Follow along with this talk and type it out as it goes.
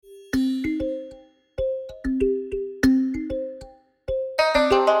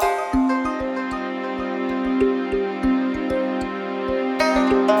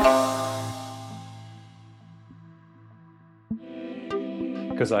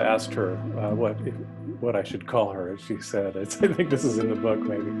years, I asked her what I should call her, and she said, I think this is in the book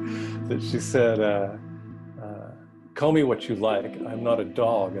maybe, that she said, call me what you like. I'm not a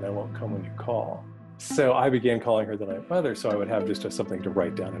dog, and I won't come when you call. So I began calling her the Night Mother, so I would have just something to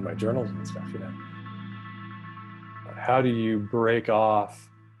write down in my journals and stuff, How do you break off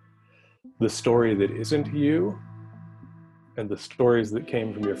the story that isn't you and the stories that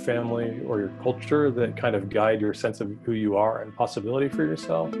came from your family or your culture that kind of guide your sense of who you are and possibility for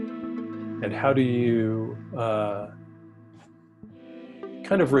yourself? And how do you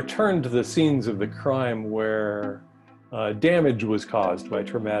kind of return to the scenes of the crime where damage was caused by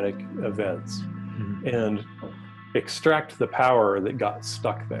traumatic events and extract the power that got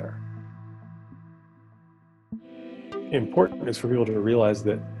stuck there? Important is for people to realize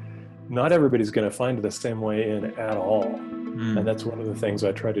that not everybody's going to find the same way in at all. And that's one of the things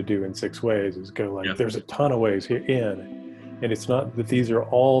I try to do in 6 ways, is go like, there's a ton of ways here in. And it's not that these are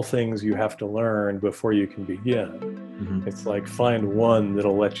all things you have to learn before you can begin. It's like, find one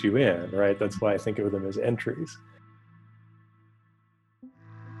that'll let you in, right? That's why I think of them as entries.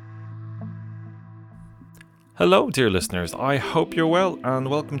 Hello, dear listeners. I hope you're well, and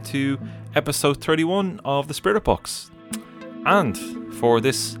welcome to episode 31 of the Spirit Box. And for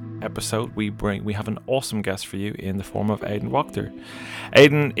this episode, we have an awesome guest for you in the form of Aidan Wachter.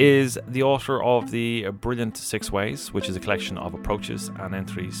 Aidan is the author of the brilliant 6 Ways, which is a collection of approaches and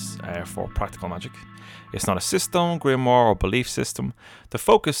entries for practical magic. It's not a system, grimoire, or belief system. The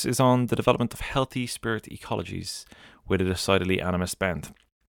focus is on the development of healthy spirit ecologies with a decidedly animist bend.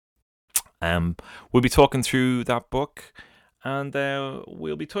 We'll be talking through that book, and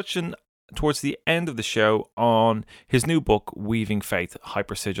we'll be touching towards the end of the show on his new book, Weaving Faith,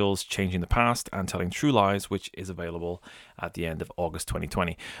 Hypersigils, Changing the Past and Telling True Lies, which is available at the end of August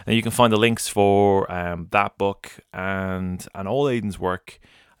 2020. Now you can find the links for that book and all Aidan's work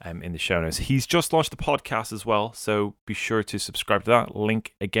in the show notes. He's just launched the podcast as well, so be sure to subscribe to that.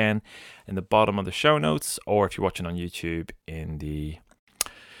 Link again in the bottom of the show notes, or if you're watching on YouTube, in the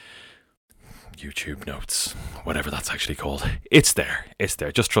YouTube notes, whatever that's actually called. It's there.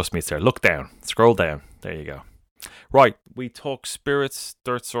 Just trust me, it's there. Look down, scroll down. There you go. Right, we talk spirits,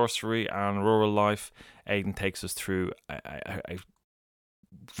 dirt sorcery, and rural life. Aidan takes us through a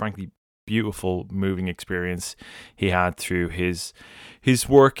frankly beautiful, moving experience he had through his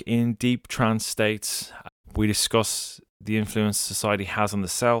work in deep trance states. We discuss the influence society has on the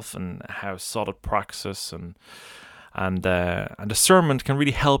self and how solid praxis and discernment can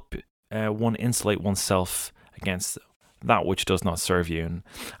really help one insulate oneself against that which does not serve you.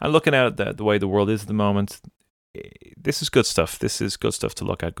 And looking at the way the world is at the moment, this is good stuff. This is good stuff to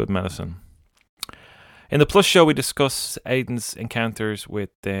look at, good medicine. In the Plus show, we discuss Aidan's encounters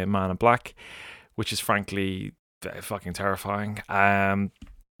with the Man in Black, which is frankly fucking terrifying.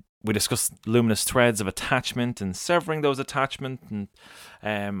 We discuss luminous threads of attachment and severing those attachments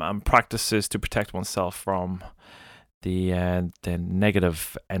and practices to protect oneself from the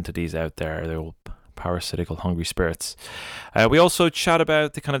negative entities out there, the old parasitical hungry spirits. We also chat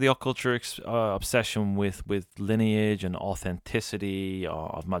about the kind of the occult culture obsession with lineage and authenticity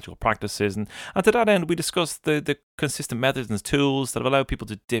of magical practices, and to that end we discuss the consistent methods and tools that have allowed people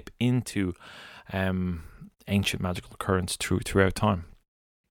to dip into ancient magical currents throughout time.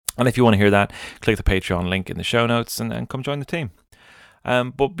 And if you want to hear that, click the Patreon link in the show notes and come join the team.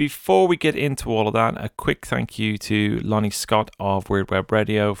 But before we get into all of that, a quick thank you to Lonnie Scott of Weird Web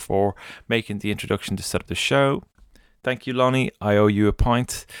Radio for making the introduction to set up the show. Thank you, Lonnie. I owe you a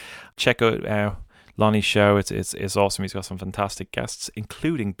pint. Check out Lonnie's show. It's awesome. He's got some fantastic guests,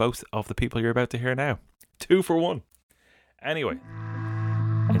 including both of the people you're about to hear now. 2 for 1. Anyway,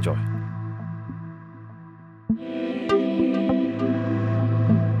 enjoy.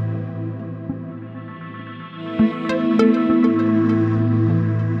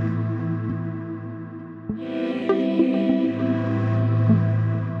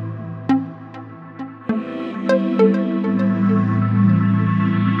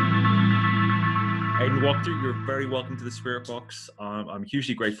 Wachter, you're very welcome to the Spirit Box. I'm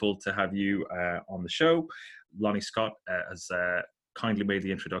hugely grateful to have you on the show. Lonnie Scott has kindly made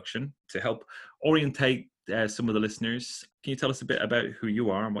the introduction to help orientate some of the listeners. Can you tell us a bit about who you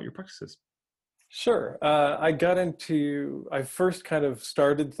are and what your practice is? Sure. I first kind of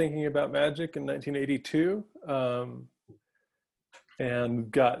started thinking about magic in 1982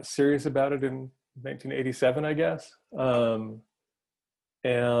 and got serious about it in 1987, I guess.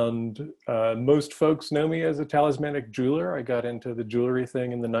 And most folks know me as a talismanic jeweler. I got into the jewelry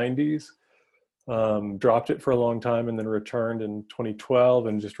thing in the 90s, dropped it for a long time and then returned in 2012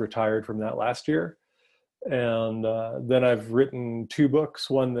 and just retired from that last year. And then I've written 2 books,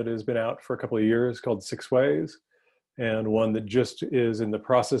 one that has been out for a couple of years called 6 Ways, and one that just is in the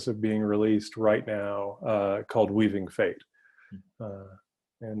process of being released right now called Weaving Fate.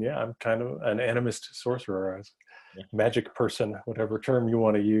 And yeah, I'm kind of an animist sorcerer, magic person, whatever term you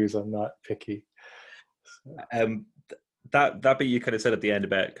want to use. I'm not picky. So. That bit you kind of said at the end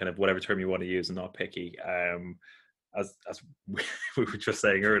about kind of whatever term you want to use and not picky. As we were just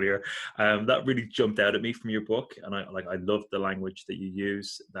saying earlier, that really jumped out at me from your book, and I love the language that you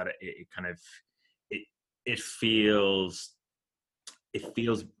use. That it kind of it feels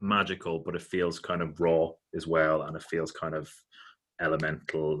magical, but it feels kind of raw as well, and it feels kind of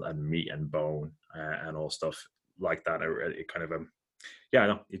elemental and meat and bone and all stuff like that. It kind of yeah, I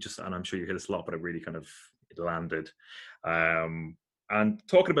know it just, and I'm sure you hear this a lot, but it really kind of it landed. And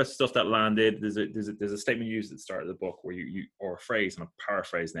talking about stuff that landed, there's a statement you used at the start of the book where you or a phrase, and I'm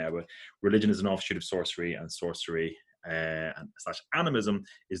paraphrasing now, but religion is an offshoot of sorcery, and sorcery and / animism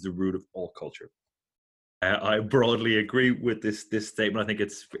is the root of all culture. I broadly agree with this statement. I think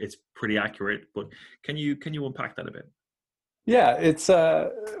it's pretty accurate, but can you unpack that a bit? Yeah, it's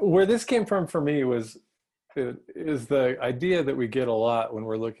where this came from for me is the idea that we get a lot when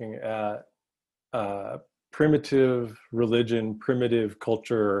we're looking at primitive religion, primitive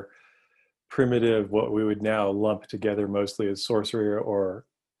culture, primitive what we would now lump together mostly as sorcery, or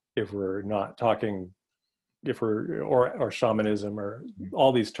if we're not talking, or shamanism, or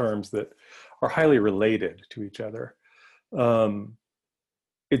all these terms that are highly related to each other.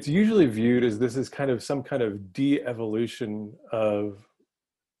 It's usually viewed as this is kind of some kind of de-evolution of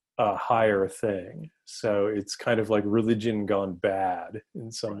a higher thing. So it's kind of like religion gone bad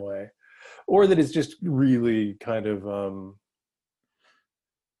in some way, or that it's just really kind of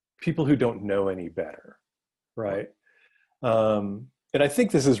people who don't know any better, right? And I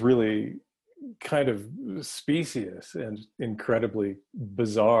think this is really kind of specious and incredibly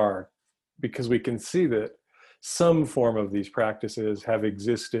bizarre, because we can see that some form of these practices have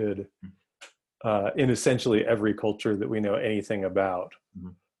existed in essentially every culture that we know anything about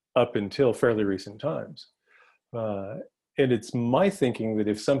up until fairly recent times. And it's my thinking that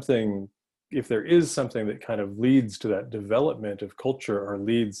if there is something that kind of leads to that development of culture, or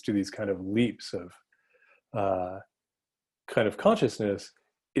leads to these kind of leaps of kind of consciousness,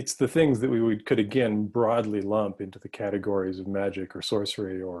 it's the things that we could again broadly lump into the categories of magic or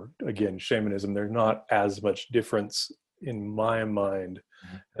sorcery, or again shamanism. There's not as much difference in my mind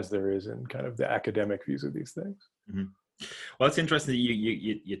as there is in kind of the academic views of these things. Well, it's interesting that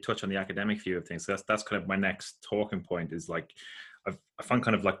you touch on the academic view of things. So that's kind of my next talking point. Is like I find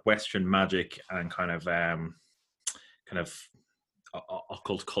kind of like Western magic and kind of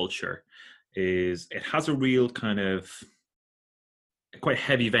occult culture is, it has a real kind of quite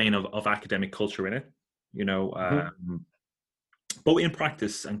heavy vein of academic culture in it, you know, both in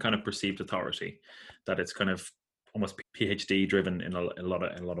practice and kind of perceived authority, that it's kind of almost PhD driven in a lot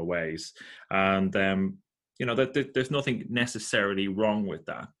of ways. And you know, that there's nothing necessarily wrong with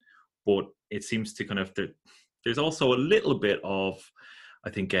that, but it seems to kind of there's also a little bit of,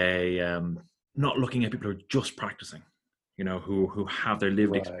 I think, not looking at people who are just practicing, you know, who have their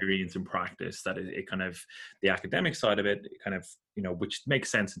lived experience in practice. That it kind of, the academic side of it kind of, you know, which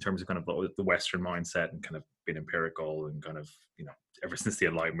makes sense in terms of kind of the Western mindset and kind of being empirical and kind of, you know, ever since the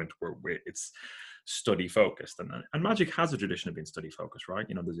Enlightenment, where it's study focused, and magic has a tradition of being study focused, right?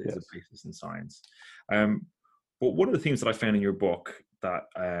 You know, there's a basis in science. But one of the themes that I found in your book that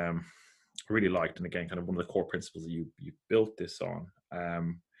I really liked, and again, kind of one of the core principles that you built this on,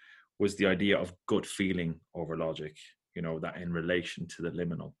 was the idea of gut feeling over logic. You know, that in relation to the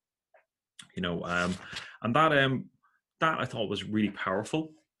liminal. You know, and that I thought was really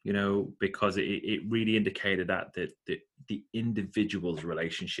powerful. You know, because it really indicated that the individual's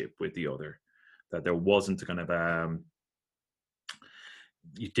relationship with the other, that there wasn't a kind of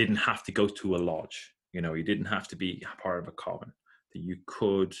you didn't have to go to a lodge. You know, you didn't have to be part of a coven. That you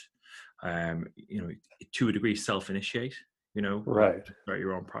could, you know, to a degree, self-initiate. You know, right, start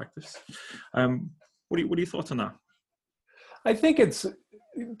your own practice. What are your thoughts on that? I think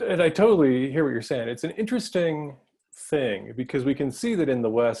and I totally hear what you're saying. It's an interesting thing, because we can see that in the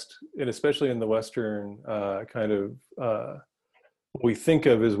West, and especially in the Western kind of what we think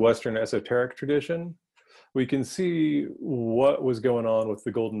of as Western esoteric tradition, we can see what was going on with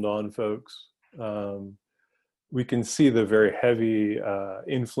the Golden Dawn folks. We can see the very heavy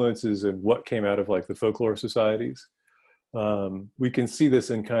influences of what came out of like the folklore societies. We can see this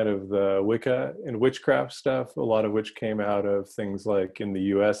in kind of the Wicca and witchcraft stuff, a lot of which came out of things like in the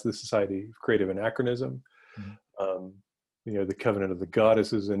US, the Society of Creative Anachronism. the Covenant of the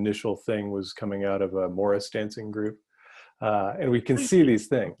Goddesses initial thing was coming out of a Morris dancing group. And we can see these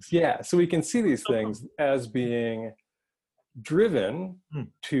things. Yeah, so we can see these things as being driven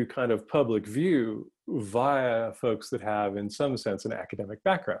to kind of public view via folks that have, in some sense, an academic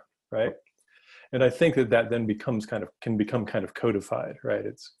background, right? And I think that then can become kind of codified, right?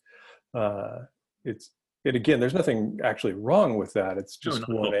 And again, there's nothing actually wrong with that. It's just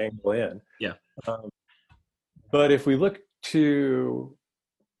one angle in. Yeah. But if we look to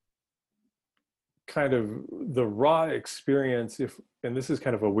kind of the raw experience, and this is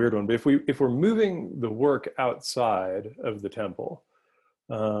kind of a weird one, but if we're moving the work outside of the temple,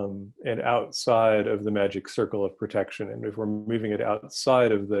 and outside of the magic circle of protection, and if we're moving it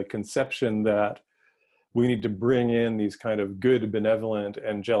outside of the conception that we need to bring in these kind of good, benevolent,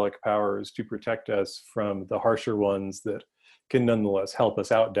 angelic powers to protect us from the harsher ones that can nonetheless help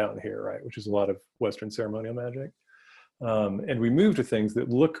us out down here, right? Which is a lot of Western ceremonial magic. And we move to things that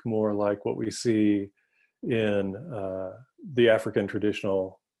look more like what we see in the African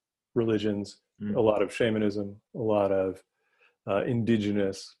traditional religions, a lot of shamanism, a lot of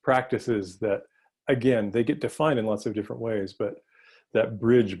indigenous practices that, again, they get defined in lots of different ways, but that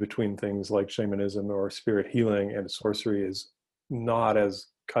bridge between things like shamanism or spirit healing and sorcery is not as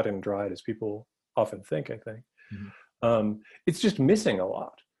cut and dried as people often think, I think. It's just missing a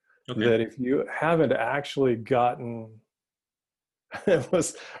lot. Okay. That if you haven't actually gotten,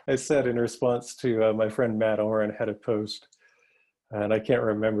 I said in response to my friend Matt Oren had a post, and I can't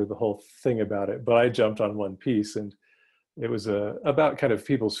remember the whole thing about it, but I jumped on one piece, and it was about kind of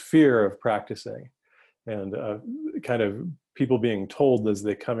people's fear of practicing, and kind of people being told as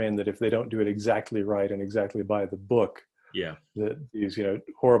they come in that if they don't do it exactly right and exactly by the book, that these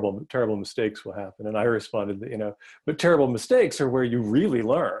horrible, terrible mistakes will happen. And I responded that but terrible mistakes are where you really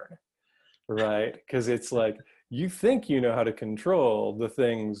learn, right? Because it's like you think you know how to control the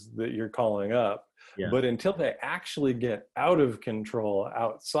things that you're calling up, but until they actually get out of control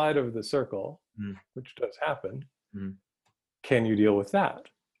outside of the circle, which does happen, can you deal with that?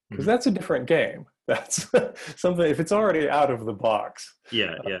 Because that's a different game. That's something, if it's already out of the box,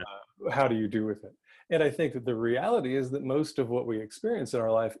 how do you do with it? And I think that the reality is that most of what we experience in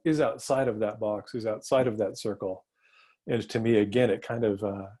our life is outside of that box, is outside of that circle. And to me, again, it kind of,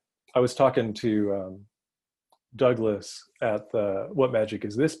 I was talking to Douglas at the What Magic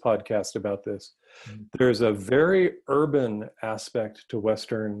Is This podcast about this. There's a very urban aspect to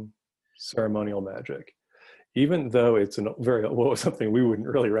Western ceremonial magic, even though it's something we wouldn't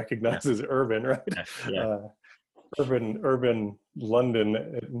really recognize as urban, right? Urban London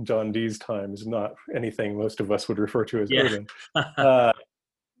in John Dee's time is not anything most of us would refer to as urban.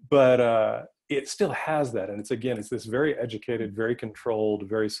 But it still has that. And it's this very educated, very controlled,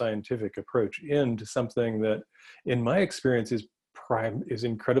 very scientific approach into something that, in my experience, is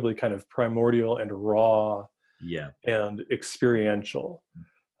incredibly kind of primordial and raw and experiential.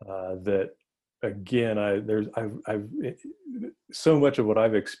 That, again, I've so much of what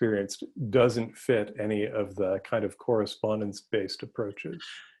I've experienced doesn't fit any of the kind of correspondence-based approaches.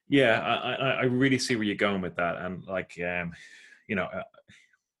 Yeah, I really see where you're going with that, and I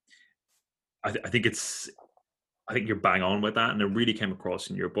think you're bang on with that, and it really came across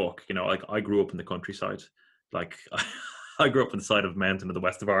in your book. Like I grew up in the countryside, like I grew up on the side of a mountain in the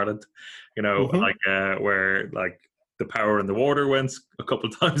west of Ireland, where like the power and the water went a couple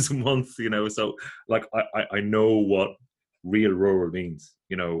of times a month, so like I know what real rural means,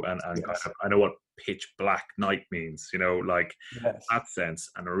 and I know what pitch black night means, that sense,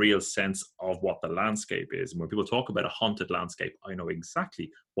 and a real sense of what the landscape is. And when people talk about a haunted landscape, I know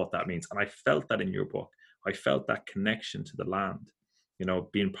exactly what that means. And I felt that in your book. I felt that connection to the land,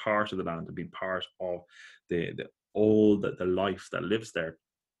 being part of the land and being part of the life that lives there,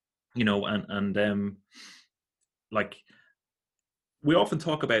 like we often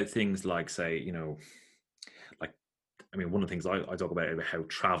talk about things like, say, one of the things I talk about is how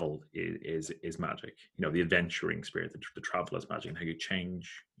travel is magic, the adventuring spirit, the travel is magic, and how you change,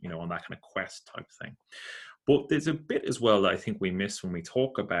 on that kind of quest type thing. But there's a bit as well that I think we miss when we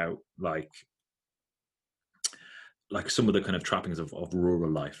talk about like some of the kind of trappings of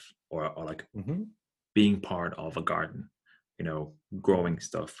rural life, or like being part of a garden, growing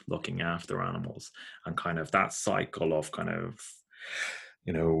stuff, looking after animals, and kind of that cycle of kind of,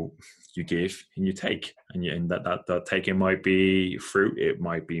 you give and you take, and that taking might be fruit, it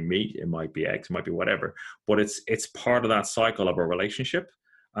might be meat, it might be eggs, it might be whatever, but it's part of that cycle of a relationship.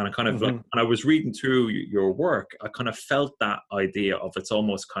 And I kind of like, when I was reading through your work, I kind of felt that idea of, it's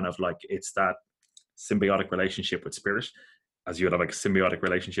almost kind of like it's that symbiotic relationship with spirit, as you would have like a symbiotic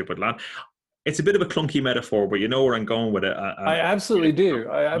relationship with land. it's a bit of a clunky metaphor, but you know where I'm going with it. I absolutely do.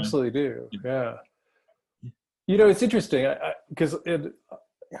 I absolutely do. Yeah. You know, it's interesting because it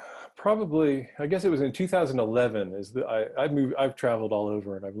probably, I guess it was in 2011 is that I've traveled all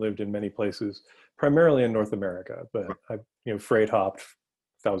over and I've lived in many places, primarily in North America, but I've, you know, freight hopped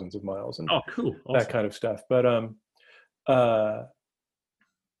thousands of miles and cool. Awesome. That kind of stuff. But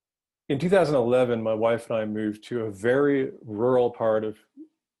in 2011, my wife and I moved to a very rural part of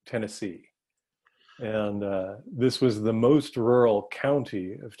Tennessee. And this was the most rural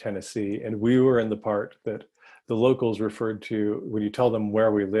county of Tennessee. And we were in the part that the locals referred to when you tell them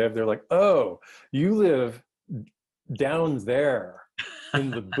where we live. They're like, oh, you live down there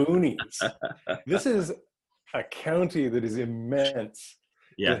in the boonies. This is a county that is immense.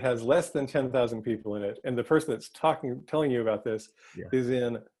 Yeah. It has less than 10,000 people in it. And the person that's telling you about this is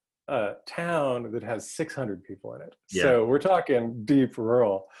in a town that has 600 people in it. Yeah. So we're talking deep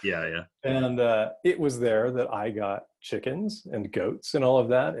rural. Yeah, yeah. And it was there that I got chickens and goats and all of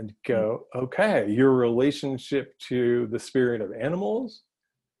that, and go, okay, your relationship to the spirit of animals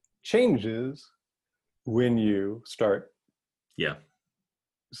changes when you start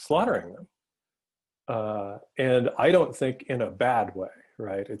slaughtering them. And I don't think in a bad way,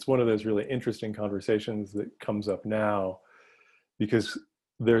 right? It's one of those really interesting conversations that comes up now because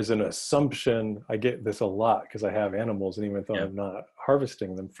there's an assumption. I get this a lot because I have animals, and even though I'm not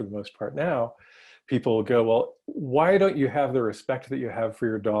harvesting them for the most part now, people go, well, why don't you have the respect that you have for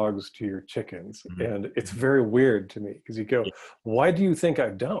your dogs to your chickens? Mm-hmm. And it's very weird to me because you go, why do you think I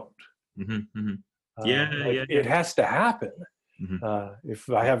don't? Mm-hmm. Mm-hmm. It has to happen. Mm-hmm. If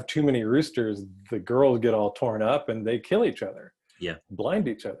I have too many roosters, the girls get all torn up and they kill each other, blind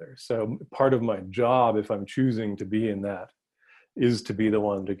each other. So part of my job, if I'm choosing to be in that, is to be the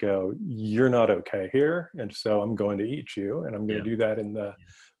one to go, you're not okay here, and so I'm going to eat you, and I'm going to do that in the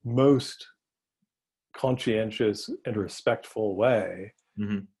most conscientious and respectful way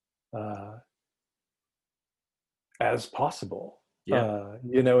as possible.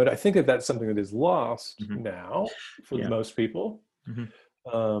 You know, and I think that that's something that is lost now for most people.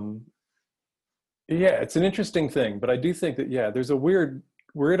 It's an interesting thing, but I do think that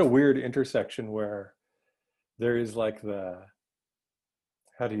we're at a weird intersection where there is like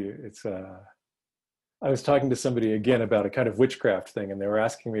I was talking to somebody again about a kind of witchcraft thing, and they were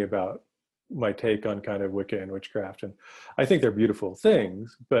asking me about my take on kind of Wicca and witchcraft. And I think they're beautiful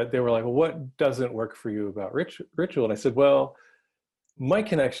things, but they were like, well, what doesn't work for you about ritual? And I said, well, my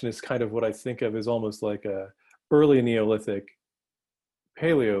connection is kind of what I think of as almost like a early Neolithic,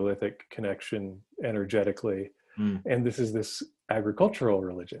 Paleolithic connection energetically. And this is this agricultural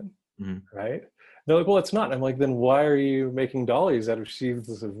religion, right? They're like, well, it's not. I'm like, then why are you making dollies out of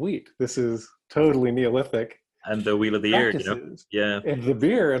sheaves of wheat? This is totally Neolithic. And the wheel of the year, you know? Yeah. And the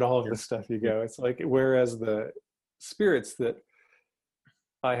beer and all of this stuff, you go. It's like, whereas the spirits that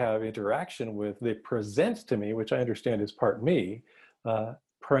I have interaction with, they present to me, which I understand is part me,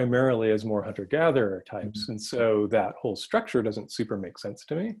 primarily as more hunter-gatherer types. And so that whole structure doesn't super make sense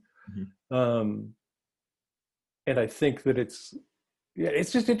to me. And I think that it's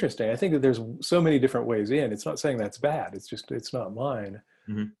just interesting. I think that there's so many different ways in. It's not saying that's bad. It's just, it's not mine.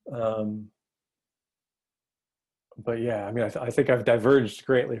 But yeah, I mean, I think I've diverged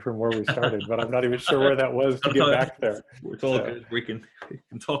greatly from where we started, but I'm not even sure where that was to get back there. It's all good. We can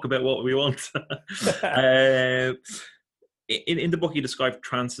talk about what we want. In the book, you describe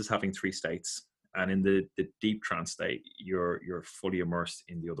trance as having 3 states, and in the deep trance state, you're fully immersed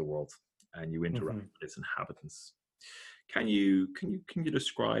in the other world, and you interact with its inhabitants. Can you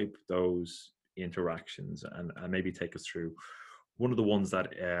describe those interactions and maybe take us through one of the ones that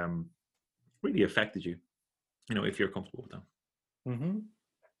really affected you? You know, if you're comfortable with that.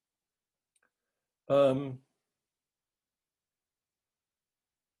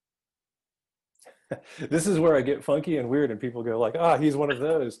 This is where I get funky and weird, and people go like, he's one of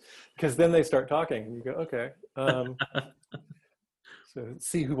those, because then they start talking and you go, okay. So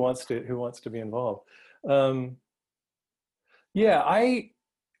see who wants to be involved.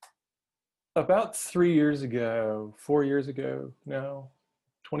 About 4 years ago now,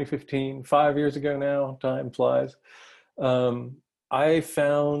 2015, 5 years ago now, time flies. I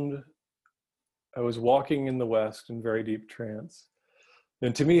was walking in the West in very deep trance.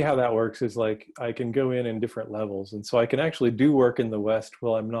 And to me, how that works is like, I can go in different levels. And so I can actually do work in the West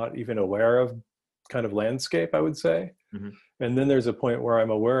while I'm not even aware of kind of landscape, I would say. And then there's a point where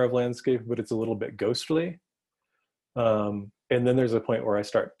I'm aware of landscape, but it's a little bit ghostly. And then there's a point where I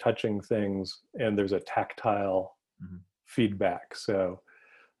start touching things and there's a tactile feedback. So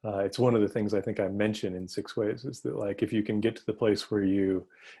It's one of the things I think I mention in 6 Ways, is that like, if you can get to the place where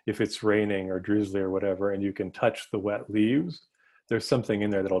if it's raining or drizzly or whatever, and you can touch the wet leaves, there's something in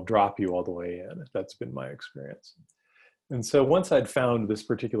there that'll drop you all the way in. That's been my experience. And so once I'd found this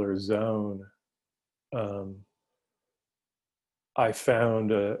particular zone, I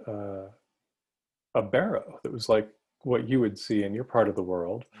found a barrow that was like what you would see in your part of the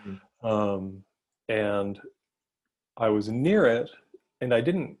world. And I was near it, and I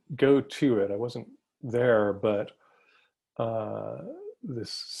didn't go to it. I wasn't there, but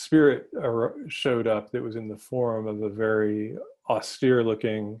this spirit showed up that was in the form of a very austere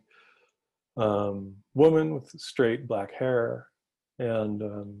looking woman with straight black hair, and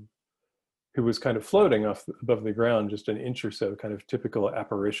who was kind of floating above the ground just an inch or so, kind of typical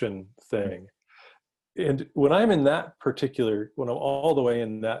apparition thing. And when I'm in that particular, when I'm all the way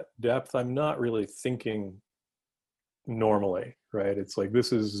in that depth, I'm not really thinking normally, right? It's like,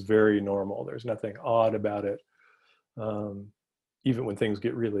 this is very normal. There's nothing odd about it. Even when things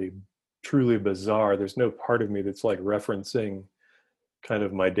get really, truly bizarre, there's no part of me that's like referencing kind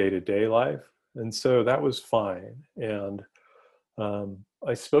of my day-to-day life. And so that was fine. And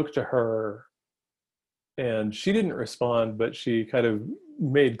I spoke to her, and she didn't respond, but she kind of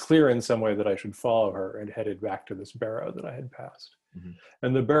made clear in some way that I should follow her, and headed back to this barrow that I had passed.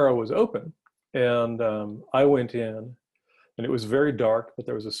 And the barrow was open. And I went in, and it was very dark, but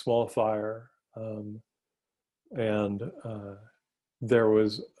there was a small fire. And there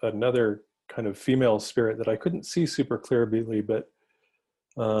was another kind of female spirit that I couldn't see super clearly, but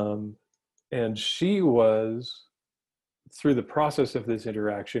and she was, through the process of this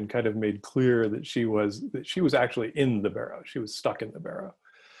interaction, kind of made clear that she was actually in the barrow. She was stuck in the barrow,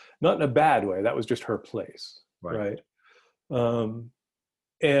 not in a bad way. That was just her place, right? And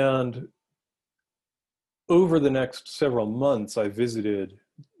over the next several months, I visited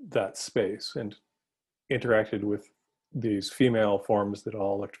that space and interacted with these female forms that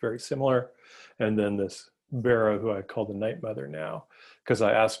all looked very similar, and then this barrow, who I call the Night Mother now, because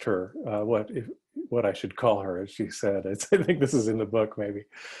I asked her what I should call her, and she said, I think this is in the book maybe,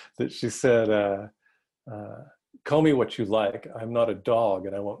 that she said, call me what you like. I'm not a dog,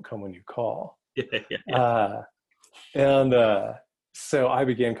 and I won't come when you call. So I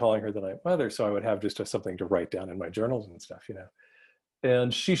began calling her the Night Mother, so I would have just something to write down in my journals and stuff,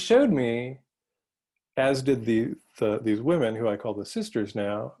 And she showed me, as did these women who I call the sisters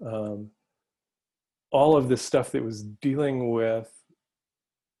now, all of this stuff that was dealing with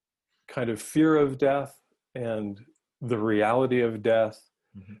kind of fear of death and the reality of death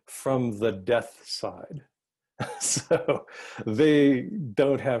from the death side. So they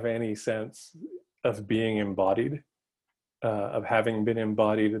don't have any sense of being embodied, of having been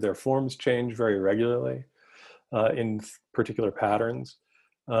embodied. Their forms change very regularly in particular patterns.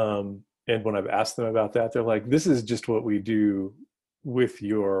 And when I've asked them about that, they're like, this is just what we do with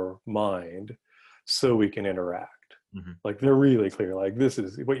your mind so we can interact. Like, they're really clear. Like, this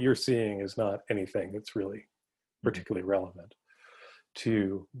is what you're seeing is not anything that's really particularly relevant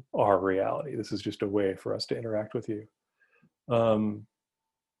to our reality. This is just a way for us to interact with you. And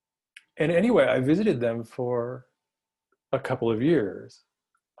anyway, I visited them for a couple of years.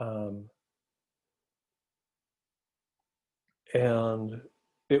 And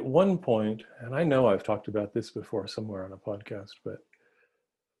at one point, and I know I've talked about this before somewhere on a podcast, but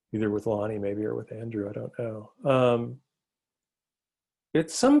either with Lonnie maybe or with Andrew, I don't know. At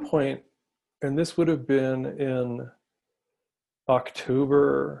some point, and this would have been in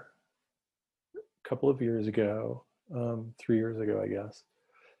October, a couple of years ago, 3 years ago, I guess,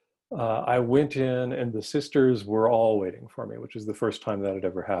 I went in, and the sisters were all waiting for me, which is the first time that had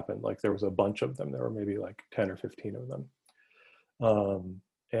ever happened. Like, there was a bunch of them. There were maybe like 10 or 15 of them.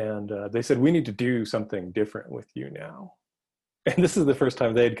 And they said, we need to do something different with you now. And this is the first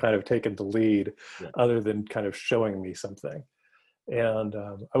time they'd kind of taken the lead, other than kind of showing me something. And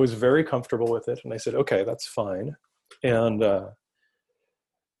I was very comfortable with it. And I said, okay, that's fine. And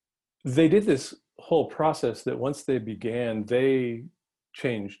they did this whole process that once they began, they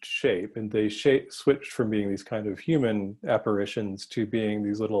changed shape, and they switched from being these kind of human apparitions to being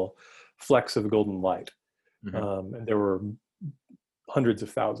these little flecks of golden light. And there were hundreds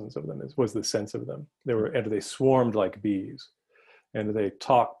of thousands of them, was the sense of them. They swarmed like bees, and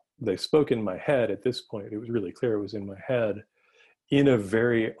they spoke in my head. At this point, it was really clear it was in my head, in a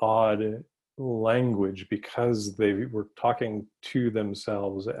very odd language, because they were talking to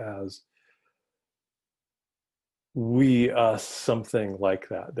themselves as we, us, something like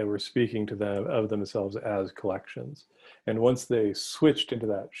that. They were speaking to them of themselves as collections. And once they switched into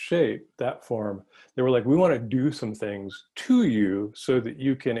that shape, that form, they were like, we want to do some things to you so that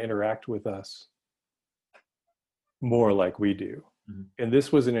you can interact with us more like we do. Mm-hmm. And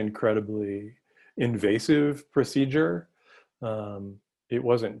this was an incredibly invasive procedure. It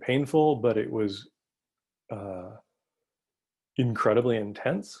wasn't painful, but it was incredibly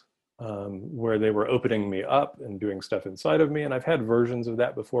intense. Where they were opening me up and doing stuff inside of me. And I've had versions of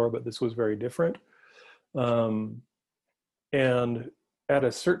that before, but this was very different. And at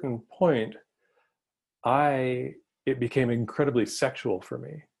a certain point, it became incredibly sexual for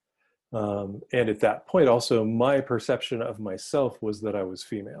me. And at that point also, my perception of myself was that I was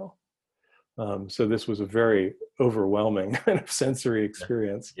female. So this was a very overwhelming kind of sensory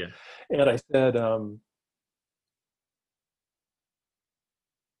experience. Yeah. And I said,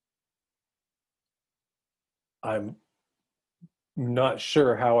 I'm not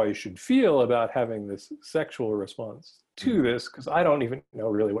sure how I should feel about having this sexual response to this, because I don't even know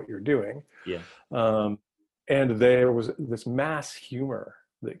really what you're doing. Yeah. And there was this mass humor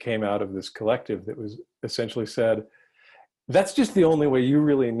that came out of this collective that was essentially said, that's just the only way you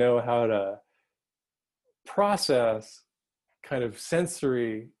really know how to process kind of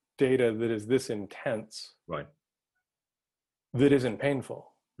sensory data that is this intense, right? That isn't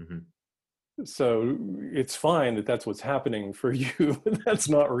painful. Mm-hmm. So it's fine that that's what's happening for you. That's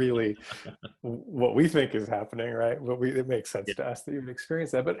not really what we think is happening, right? But it makes sense to us that you've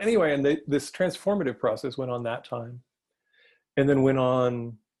experienced that. But anyway, and this transformative process went on that time, and then went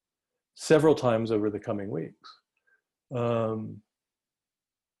on several times over the coming weeks.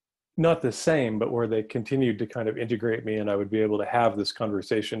 Not the same, but where they continued to kind of integrate me, and I would be able to have this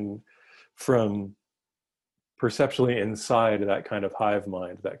conversation from perceptually inside that kind of hive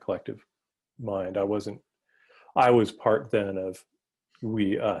mind, that collective mind. I was part then of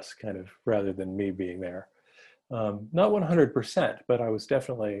we, us, kind of, rather than me being there. Not 100%, but I was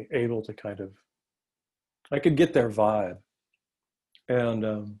definitely able to kind of, I could get their vibe.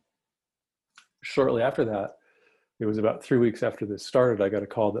 And shortly after that, it was about 3 weeks after this started, I got a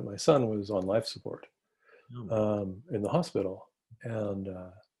call that my son was on life support in the hospital. And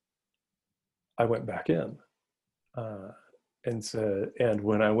I went back in. And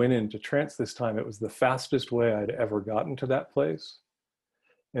when I went into trance this time, it was the fastest way I'd ever gotten to that place.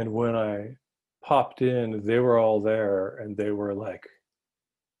 And when I popped in, they were all there, and they were like,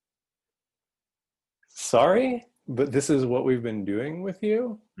 sorry, but this is what we've been doing with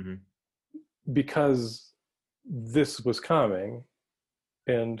you. Mm-hmm. Because this was coming,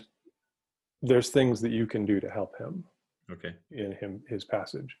 and there's things that you can do to help him. Okay. In his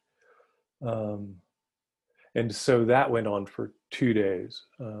passage. And so that went on for 2 days.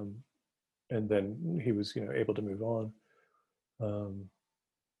 And then he was, able to move on.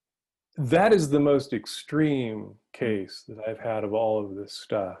 That is the most extreme case that I've had of all of this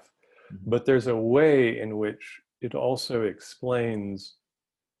stuff. Mm-hmm. But there's a way in which it also explains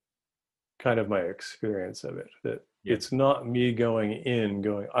kind of my experience of it, that it's not me going,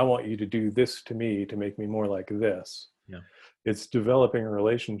 I want you to do this to me to make me more like this. Yeah. It's developing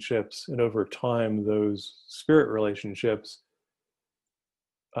relationships, and over time, those spirit relationships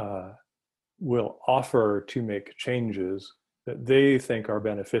will offer to make changes that they think are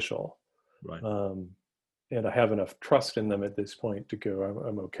beneficial. Right. And I have enough trust in them at this point to go,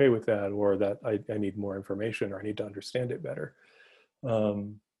 I'm okay with that, or that I need more information, or I need to understand it better.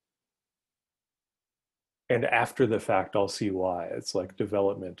 And after the fact, I'll see why. It's like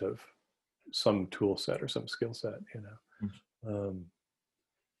development of some tool set or some skill set,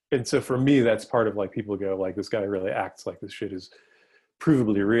 and so for me, that's part of, like, people go like, this guy really acts like this shit is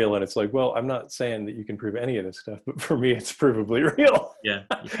provably real. And it's like, well, I'm not saying that you can prove any of this stuff, but for me, it's provably real. Yeah.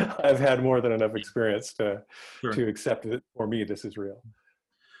 I've had more than enough experience to accept that for me, this is real.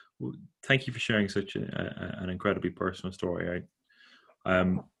 Well, thank you for sharing such an incredibly personal story.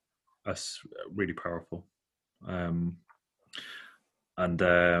 That's really powerful. I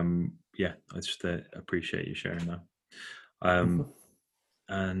just appreciate you sharing that.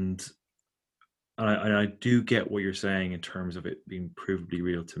 And I do get what you're saying in terms of it being provably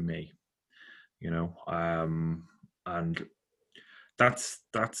real to me, and that's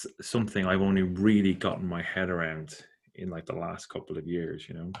something I've only really gotten my head around in like the last couple of years,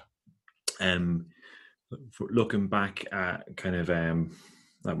 looking back at kind of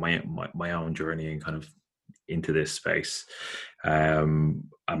like my own journey and kind of into this space. I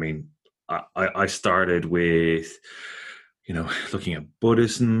mean, I started with, looking at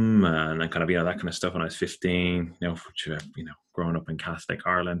Buddhism and kind of, that kind of stuff when I was 15, which, growing up in Catholic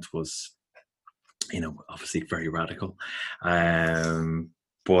Ireland was, obviously very radical.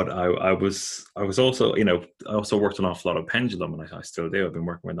 But I was also, I also worked an awful lot of pendulum, and I still do. I've been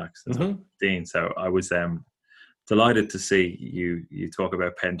working with that since I was 15. So I was delighted to see you talk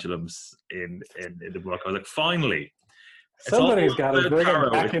about pendulums in the book. I was like, finally, somebody's got to bring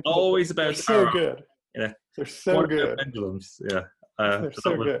it back. It's always about so good. Yeah, they're so good. Pendulums, yeah, they're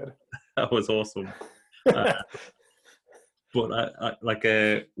so good. That was awesome. But I like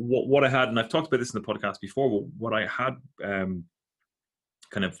what I had, and I've talked about this in the podcast before. What I had,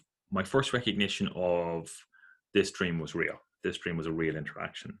 kind of my first recognition of this dream was real. This dream was a real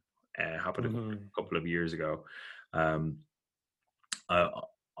interaction. Happened a couple of years ago.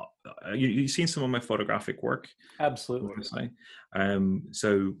 You've seen some of my photographic work. Absolutely.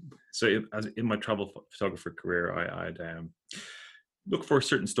 So as in my travel photographer career, I'd look for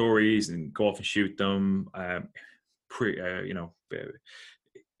certain stories and go off and shoot them.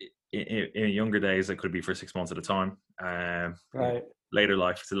 In younger days, I could be for 6 months at a time. Right. Later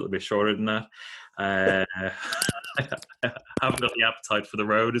life, it's a little bit shorter than that. I haven't got the appetite for the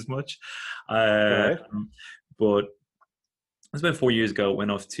road as much. Right. But it was about 4 years ago.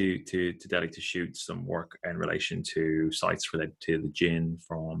 Went off to Delhi to shoot some work in relation to sites related to the jinn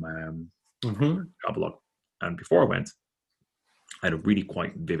from Travelodge. And before I went, I had a really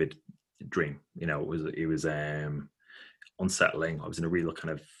quite vivid dream. It was unsettling. I was in a real kind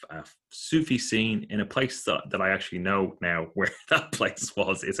of Sufi scene in a place that I actually know now where that place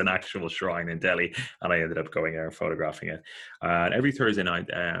was. It's an actual shrine in Delhi, and I ended up going there and photographing it. And every Thursday night,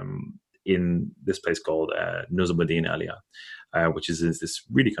 in this place called Nizamuddin Auliya, which is this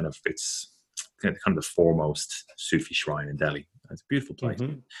really it's kind of the foremost Sufi shrine in Delhi. It's a beautiful place.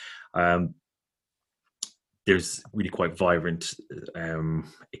 There's really quite vibrant,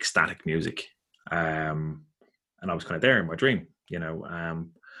 ecstatic music. And I was kind of there in my dream, I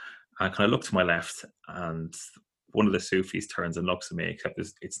kind of looked to my left, and one of the Sufis turns and looks at me, except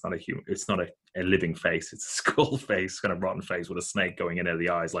it's not a human, it's not a living face, it's a skull face, kind of rotten face with a snake going in out of the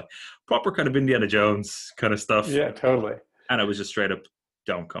eyes, like proper kind of Indiana Jones kind of stuff. Yeah, totally. And I was just straight up,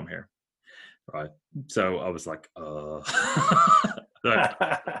 don't come here. Right. So I was like,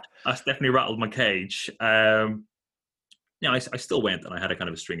 that's definitely rattled my cage. I still went, and I had a kind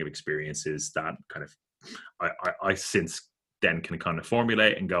of a string of experiences that kind of I since then can kind of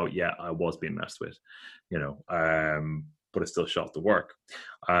formulate and go, yeah, I was being messed with, but it still shot the work.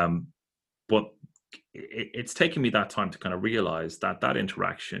 But it's taken me that time to kind of realize that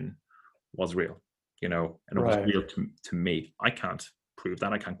interaction was real, and it was real to me. I can't prove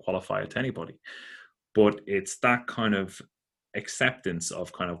that. I can't qualify it to anybody, but it's that kind of acceptance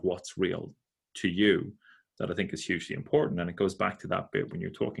of kind of what's real to you that I think is hugely important. And it goes back to that bit when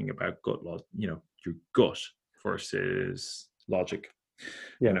you're talking about gut law, your gut versus logic,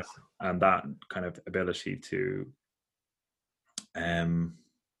 and that kind of ability to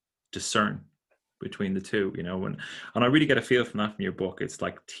discern between the two, and I really get a feel from that from your book. It's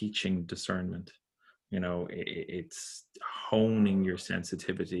like teaching discernment, it's honing your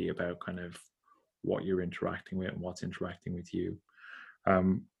sensitivity about kind of what you're interacting with and what's interacting with you.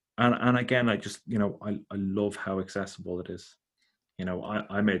 And again, I just, I love how accessible it is.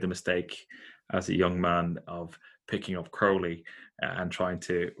 I made the mistake as a young man of picking up Crowley and trying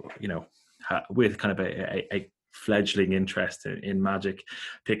to, with kind of a fledgling interest in magic,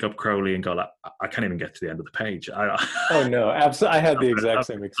 pick up Crowley and go, like, I can't even get to the end of the page. Oh no, absolutely! I had the exact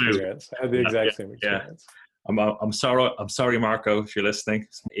same experience. I'm sorry, Marco, if you're listening.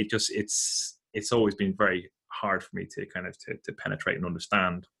 It's always been very hard for me to kind of to penetrate and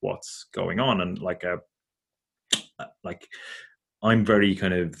understand what's going on, and like I'm very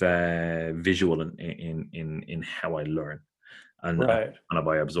kind of visual in how I learn, and kind of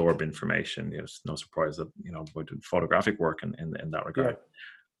I absorb information. It's no surprise that I do photographic work in that regard.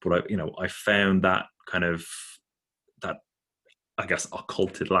 But I found that kind of that, I guess,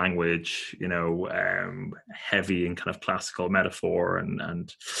 occulted language, heavy in kind of classical metaphor,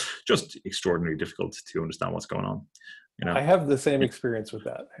 and just extraordinarily difficult to understand what's going on. I have the same experience with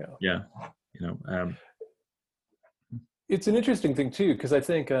that. Yeah. It's an interesting thing too, because I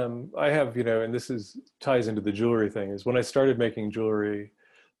think I have, and this ties into the jewelry thing, is when I started making jewelry,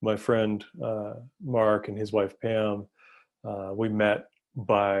 my friend Mark and his wife Pam, we met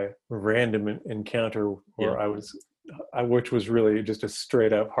by random encounter where which was really just a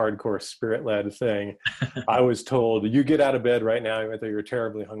straight up hardcore spirit-led thing. I was told, you get out of bed right now, whether you're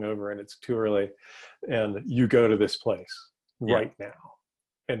terribly hungover and it's too early, and you go to this place right now.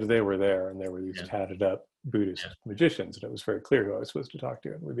 And they were there, and they were these tatted up Buddhist magicians, and it was very clear who I was supposed to talk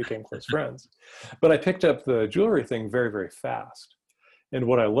to, and we became close friends. But I picked up the jewelry thing very, very fast. And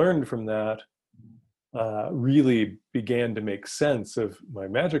what I learned from that really began to make sense of my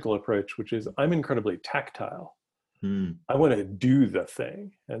magical approach, which is I'm incredibly tactile. I want to do the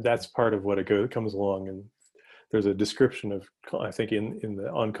thing, and that's part of what comes along. And there's a description of, I think, in the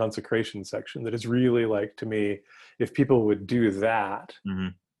on consecration section, that it's really like, to me, if people would do that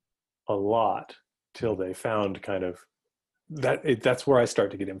a lot till they found kind of that's where I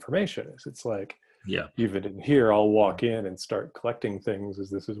start to get information. It's like, even in here, I'll walk in and start collecting things, as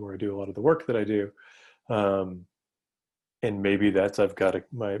this is where I do a lot of the work that I do. And maybe that's, I've got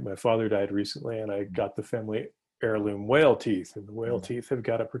my father died recently, and I got the family heirloom whale teeth, and the whale teeth have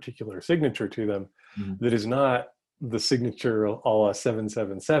got a particular signature to them that is not the signature a la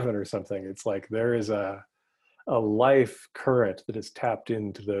 777 or something. It's like there is a life current that is tapped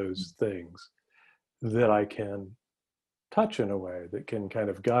into those things that I can touch in a way that can kind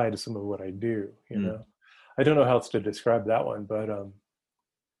of guide some of what I do, you know. I don't know how else to describe that one, but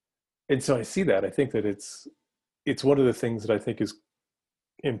and so I see that. I think that it's one of the things that I think is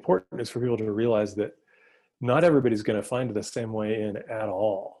important, is for people to realize that not everybody's going to find the same way in at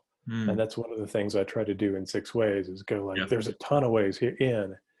all. And that's one of the things I try to do in 6 ways, is go like, there's a ton of ways here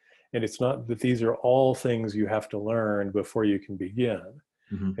in, and it's not that these are all things you have to learn before you can begin.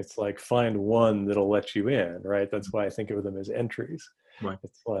 It's like, find one that'll let you in, right? That's why I think of them as entries. Right.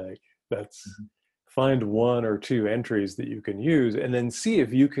 It's like, find 1 or 2 entries that you can use, and then see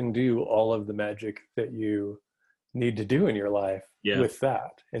if you can do all of the magic that you need to do in your life with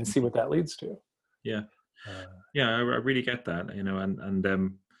that, and see what that leads to. I really get that, you know.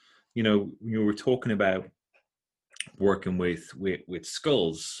 And you know, you were talking about working with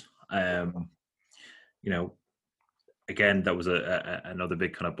skulls, you know, again, that was another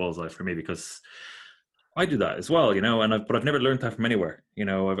big kind of bullseye for me, because I do that as well, you know, but I've never learned that from anywhere, you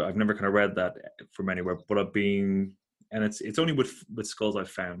know. I've never kind of read that from anywhere, but and it's only with skulls I've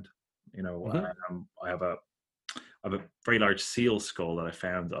found, you know. I have a very large seal skull that I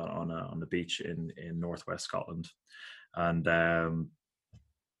found on the beach in northwest Scotland, and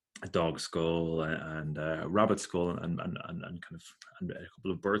a dog skull and a rabbit skull and a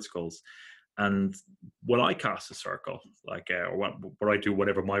couple of bird skulls. And when I cast a circle, like or what I do,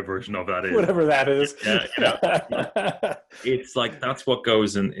 whatever my version of that is, whatever that is, you know, it's like, that's what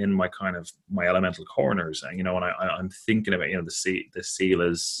goes in my kind of my elemental corners, and you know, and I'm thinking about, you know, the seal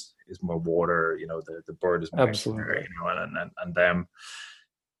is more water, you know, the bird is more absolutely air, you know, and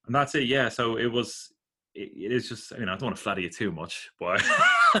that's it. Yeah, so it is just, you know, I don't want to flatter you too much, but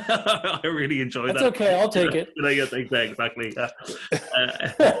I really enjoy that. That's okay, I'll take it. Exactly.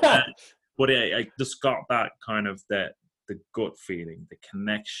 But I just got that kind of the gut feeling, the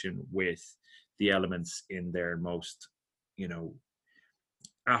connection with the elements in their most, you know,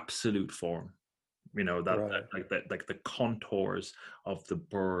 absolute form. You know, that like the contours of the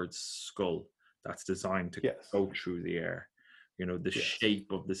bird's skull that's designed to go through the air. You know, the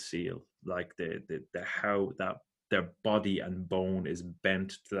shape of the seal, like the how that their body and bone is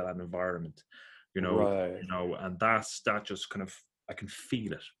bent to that environment. You know, you know, and that just kind of, I can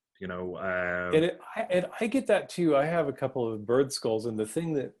feel it. You know, and I get that too. I have a couple of bird skulls, and the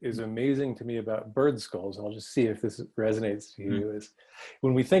thing that is amazing to me about bird skulls, and I'll just see if this resonates to you, is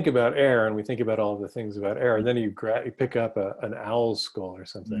when we think about air and we think about all the things about air, and then you pick up an owl skull or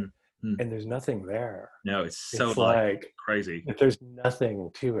something, and there's nothing there. No, it's so like crazy. There's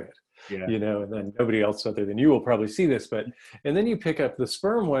nothing to it. Yeah. You know, and then nobody else other than you will probably see this, and then you pick up the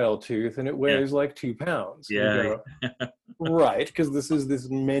sperm whale tooth, and it weighs like 2 pounds. Yeah. Right, because this is this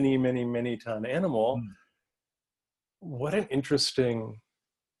many, many, many ton animal. What an interesting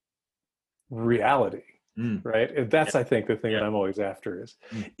reality, right? And that's, I think, the thing that I'm always after is,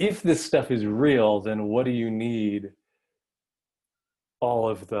 if this stuff is real, then what do you need all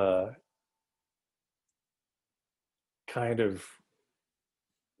of the kind of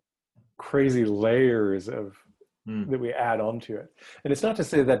crazy layers of that we add onto it? And it's not to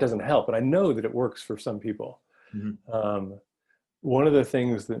say that doesn't help, but I know that it works for some people. One of the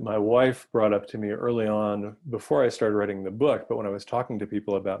things that my wife brought up to me early on, before I started writing the book, but when I was talking to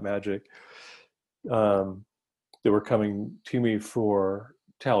people about magic that were coming to me for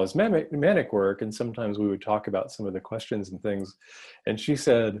talismanic work, and sometimes we would talk about some of the questions and things, and she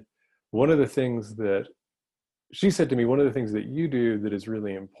said to me, one of the things that you do that is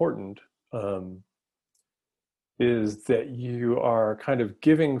really important is that you are kind of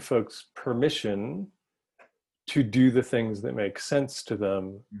giving folks permission to do the things that make sense to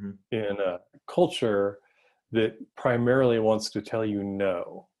them in a culture that primarily wants to tell you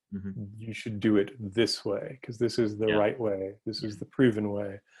no. You should do it this way, because this is the right way, this is the proven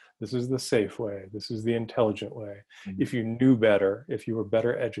way, this is the safe way, this is the intelligent way. If you knew better, if you were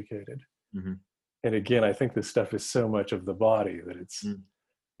better educated, And again, I think this stuff is so much of the body that it's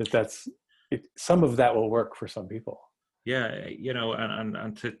that's it, some of that will work for some people. Yeah, you know,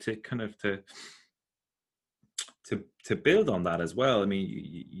 and to kind of to build on that as well. I mean,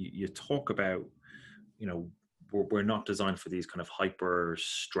 you talk about, you know, we're not designed for these kind of hyper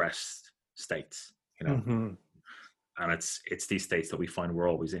stressed states, you know, and it's these states that we find we're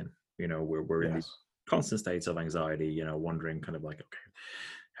always in. You know, we're in these constant states of anxiety, you know, wondering kind of like, okay,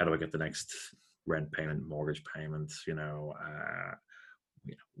 how do I get the next rent payment, mortgage payment, you know,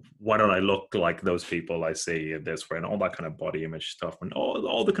 why don't I look like those people I see in this way, and all that kind of body image stuff, and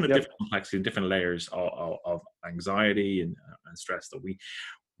all the kind of different complexity, different layers of anxiety and stress that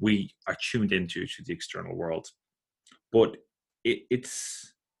we are tuned into to the external world. But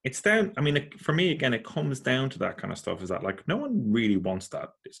it's down. I mean, for me, again, it comes down to that kind of stuff. Is that like no one really wants that?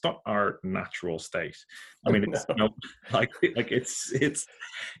 It's not our natural state. I mean, it's no. like it's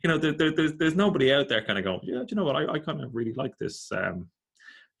you know, there's nobody out there kind of going, yeah, do you know what? I kind of really like this.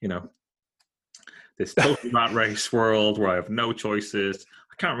 You know, this total rat race world where I have no choices.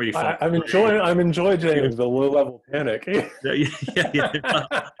 I can't really. I'm enjoying James, the low level panic. yeah.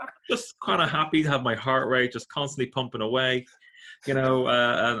 Just kind of happy to have my heart rate just constantly pumping away, you know,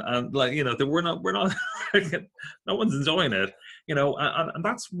 and like, you know, that we're not no one's enjoying it, you know, and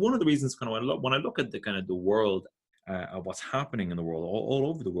that's one of the reasons kind of when I look at the kind of the world of what's happening in the world all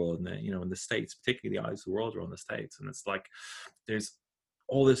over the world, and you know, in the States, particularly the eyes of the world are on the States, and it's like there's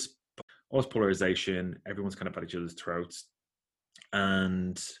all this polarization, everyone's kind of at each other's throats,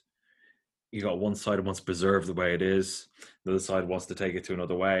 and you got one side who wants to preserve the way it is, the other side wants to take it to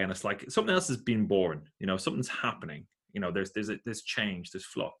another way, and it's like something else has been born, you know, something's happening, you know, there's change, there's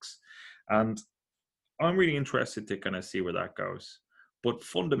flux, and I'm really interested to kind of see where that goes. But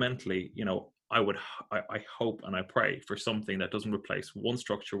fundamentally, you know, I hope and I pray for something that doesn't replace one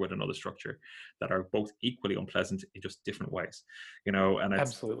structure with another structure, that are both equally unpleasant in just different ways, you know. And it's,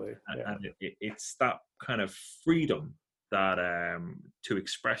 absolutely, yeah. And it's that kind of freedom that to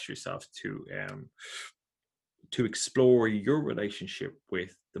express yourself, to explore your relationship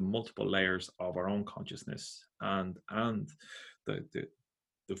with the multiple layers of our own consciousness and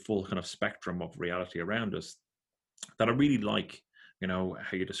the full kind of spectrum of reality around us, that I really like, you know,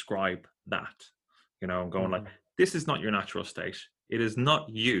 how you describe that, you know, going like, this is not your natural state. It is not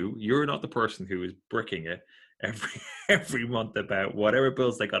you. You're not the person who is bricking it every month about whatever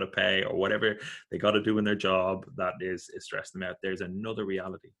bills they got to pay or whatever they got to do in their job that is stressing them out. There's another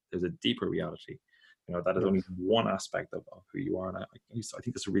reality. There's a deeper reality, you know, that is only one aspect of who you are. And I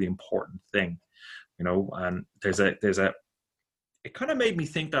think that's a really important thing, you know. And there's a it kind of made me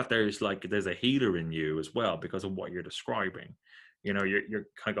think that there's a healer in you as well, because of what you're describing. You know, you're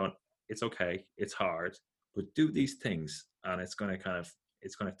kind of going, it's okay, it's hard, but do these things, and it's going to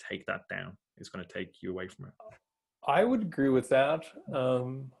take that down. It's going to take you away from it. I would agree with that.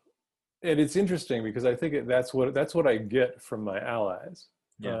 And it's interesting because I think that's what I get from my allies.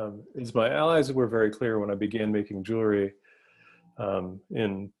 Is my allies were very clear when I began making jewelry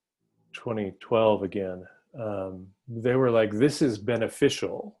in 2012 again. They were like, this is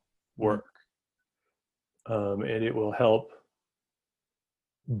beneficial work, and it will help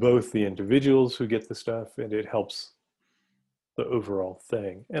both the individuals who get the stuff, and it helps the overall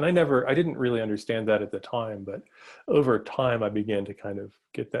thing. And I didn't really understand that at the time, but over time I began to kind of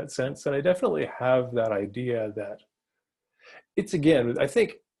get that sense. And I definitely have that idea that it's, again, I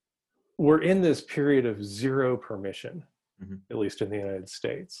think we're in this period of zero permission, at least in the United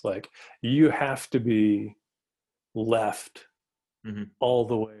States. Like, you have to be left all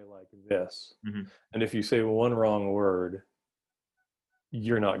the way like this. And if you say one wrong word,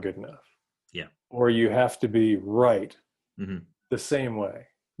 you're not good enough. Yeah. Or you have to be right the same way.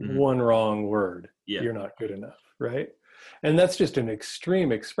 One wrong word, you're not good enough, right? And that's just an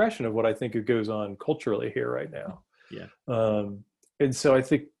extreme expression of what I think goes on culturally here right now. And so I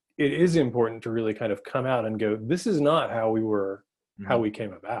think it is important to really kind of come out and go, this is not how we were, how we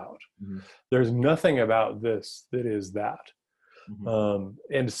came about. There's nothing about this that is that.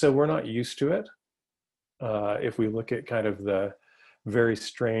 And so we're not used to it. If we look at kind of the very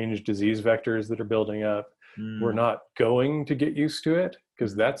strange disease vectors that are building up, we're not going to get used to it,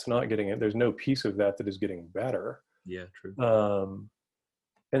 because that's not getting it. There's no piece of that is getting better. Yeah, true.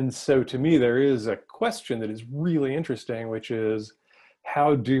 And so to me, there is a question that is really interesting, which is,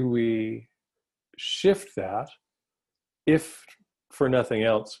 how do we shift that, if for nothing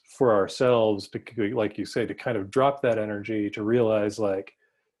else, for ourselves, to, like you say, to kind of drop that energy, to realize like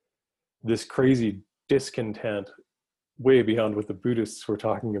this crazy discontent way beyond what the Buddhists were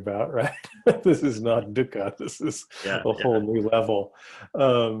talking about, right? This is not dukkha. This is a whole new level,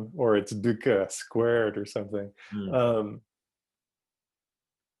 or it's dukkha squared or something.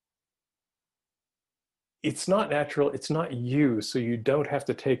 It's not natural. It's not you. So you don't have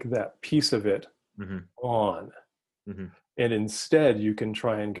to take that piece of it on. And instead you can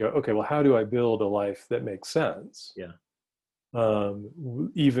try and go, okay, well, how do I build a life that makes sense?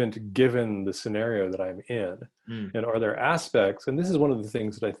 Even given the scenario that I'm in. And are there aspects, and this is one of the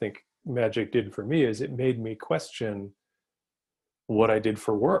things that I think magic did for me, is it made me question what I did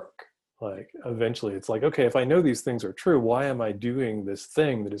for work. Like eventually it's like, okay, if I know these things are true, why am I doing this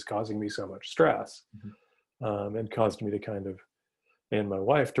thing that is causing me so much stress? And caused me to kind of, and my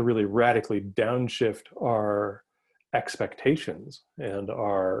wife, to really radically downshift our expectations and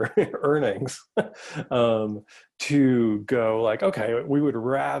our earnings to go like, okay, we would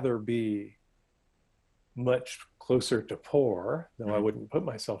rather be much closer to poor, though I wouldn't put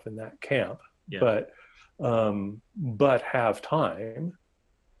myself in that camp, but have time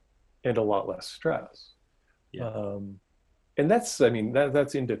and a lot less stress. And that's, I mean,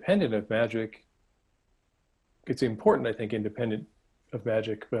 that's independent of magic. It's important, I think, independent of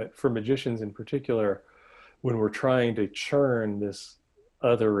magic, but for magicians in particular, when we're trying to churn this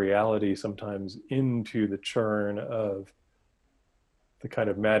other reality sometimes into the churn of the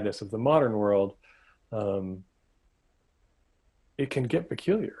kind of madness of the modern world, it can get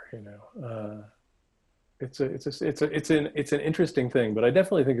peculiar, you know. It's an interesting thing, but I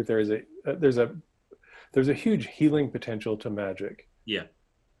definitely think that there's a huge healing potential to magic.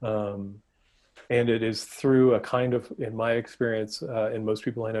 And it is through a kind of, in my experience, and most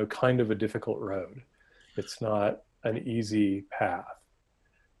people I know, kind of a difficult road. It's not an easy path,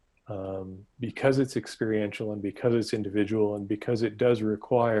 because it's experiential and because it's individual and because it does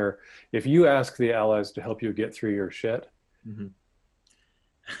require, if you ask the allies to help you get through your shit,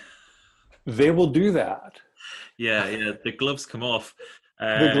 they will do that. The gloves come off.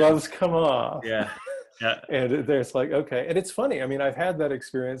 The gloves come off. Yeah. And there's like, okay. And it's funny. I mean, I've had that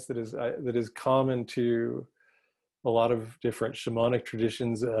experience that is common to a lot of different shamanic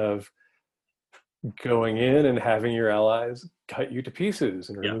traditions of going in and having your allies cut you to pieces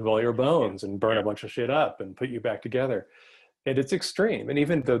and remove all your bones and burn a bunch of shit up and put you back together. And it's extreme. And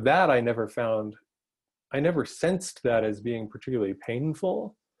even though that I never sensed that as being particularly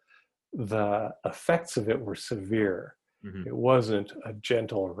painful, the effects of it were severe. It wasn't a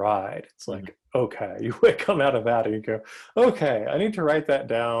gentle ride. It's like, okay, you come out of that and you go, okay, I need to write that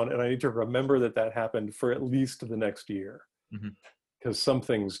down and I need to remember that happened for at least the next year. Because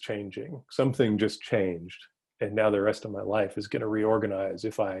something's changing. Something just changed. And now the rest of my life is going to reorganize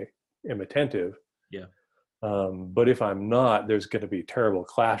if I am attentive. But if I'm not, there's going to be terrible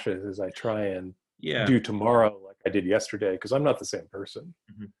clashes as I try and do tomorrow like I did yesterday, because I'm not the same person.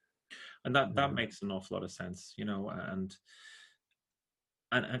 And that makes an awful lot of sense, you know, and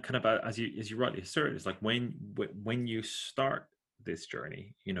kind of as you rightly asserted, it's like when you start this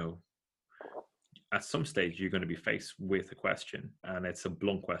journey, you know, at some stage you're going to be faced with a question, and it's a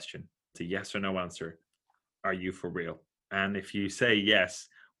blunt question. It's a yes or no answer. Are you for real? And if you say yes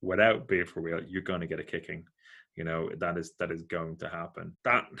without being for real, you're going to get a kicking. You know, that is going to happen.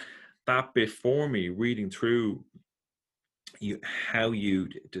 That before me reading through how you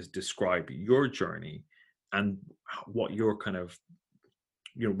describe your journey and what your kind of,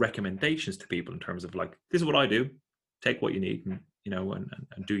 you know, recommendations to people in terms of like, this is what I do, take what you need, and, you know, and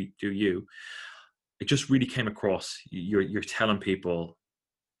do you. It just really came across. You're telling people,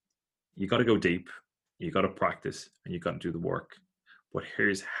 you got to go deep, you got to practice, and you got to do the work. But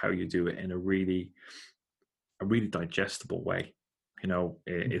here's how you do it in a really digestible way. You know,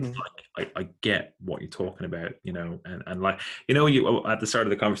 it's like I get what you're talking about, you know, and like, you know, you at the start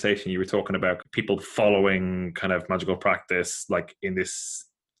of the conversation, you were talking about people following kind of magical practice like in this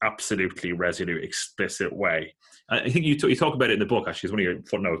absolutely resolute, explicit way. I think you talk about it in the book. Actually, it's one of your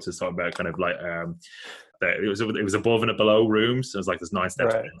footnotes is talking about kind of like that it was above and below rooms. So it was like there's 9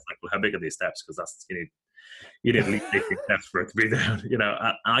 steps. Right. It's like, well, how big are these steps? Because that's you need at least 18 steps for it to be down. You know,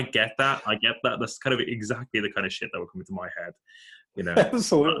 and I get that. That's kind of exactly the kind of shit that would come into my head. You know,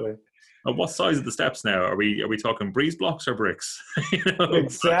 absolutely. And what size are the steps now? Are we talking breeze blocks or bricks? You know?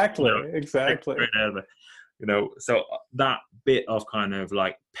 Exactly. Exactly. You know, so that bit of kind of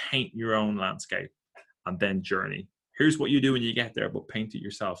like paint your own landscape and then journey. Here's what you do when you get there, but paint it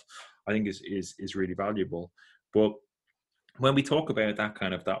yourself, I think is really valuable. But when we talk about that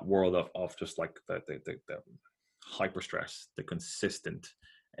kind of that world of just like the hyper stress, the consistent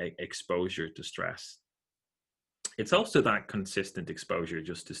exposure to stress, it's also that consistent exposure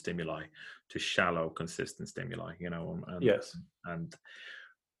just to stimuli, to shallow, consistent stimuli, and Yes. and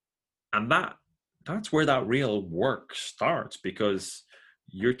that's where that real work starts, because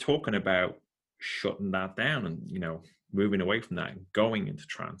you're talking about shutting that down and moving away from that and going into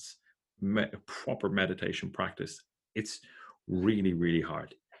trance, proper meditation practice. It's really, really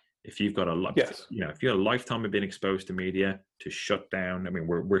hard. If you've got Yes. if you have a lifetime of being exposed to media, to shut down. I mean,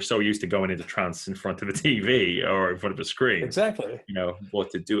 we're so used to going into trance in front of a TV or in front of a screen. Exactly.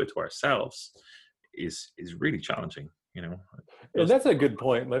 But to do it to ourselves is really challenging. And that's a good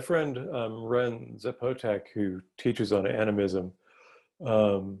point. My friend Ren Zapotek, who teaches on animism,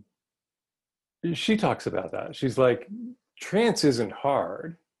 she talks about that. She's like, trance isn't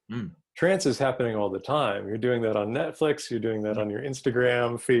hard. Trance is happening all the time. You're doing that on Netflix, you're doing that on your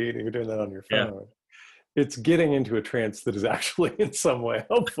Instagram feed, you're doing that on your phone. Yeah. It's getting into a trance that is actually in some way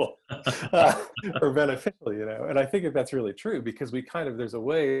helpful or beneficial, And I think that's really true, because there's a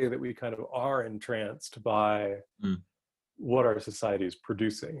way that we kind of are entranced by what our society is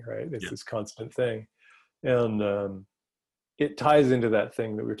producing, right? It's this constant thing. And it ties into that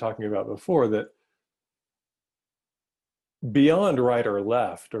thing that we were talking about before, that beyond right or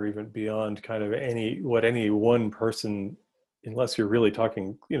left, or even beyond kind of any one person, unless you're really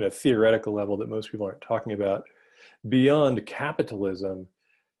talking, theoretical level that most people aren't talking about, beyond capitalism,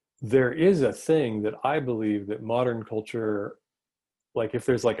 there is a thing that I believe that modern culture, like if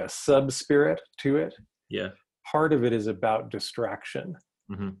there's like a sub-spirit to it, part of it is about distraction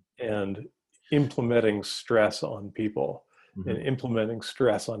and implementing stress on people and implementing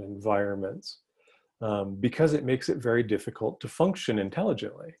stress on environments. Because it makes it very difficult to function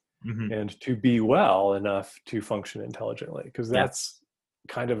intelligently and to be well enough to function intelligently, because that's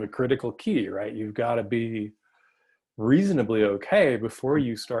kind of a critical key, right? You've got to be reasonably okay before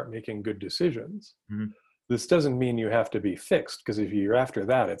you start making good decisions. This doesn't mean you have to be fixed, because if you're after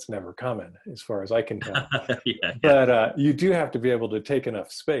that, it's never coming, as far as I can tell. But you do have to be able to take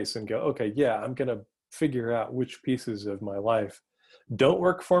enough space and go, okay, I'm going to figure out which pieces of my life don't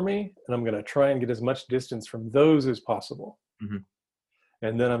work for me, and I'm going to try and get as much distance from those as possible.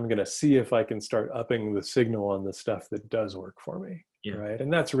 And then I'm going to see if I can start upping the signal on the stuff that does work for me, right?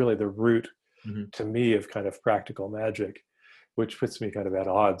 And that's really the root, to me, of kind of practical magic, which puts me kind of at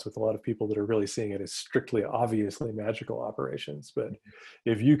odds with a lot of people that are really seeing it as strictly, obviously magical operations. But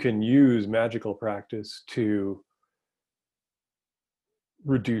if you can use magical practice to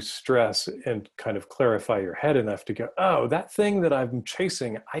reduce stress and kind of clarify your head enough to go, oh, that thing that I'm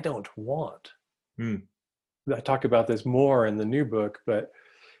chasing, I don't want. I talk about this more in the new book, but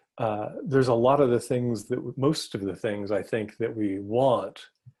there's a lot of the things most of the things I think that we want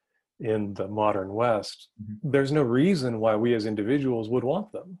in the modern West, there's no reason why we as individuals would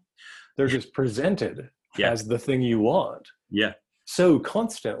want them. They're just presented as the thing you want. So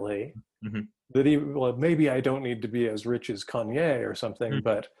constantly that maybe I don't need to be as rich as Kanye or something,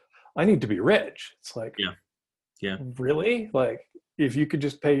 but I need to be rich. It's like, really? Like, if you could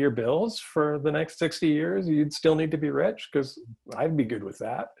just pay your bills for the next 60 years, you'd still need to be rich? Because I'd be good with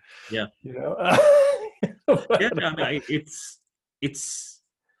that.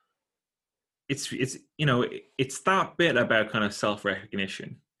 It's that bit about kind of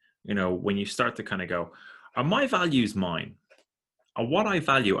self-recognition, when you start to kind of go, are my values mine? Are what I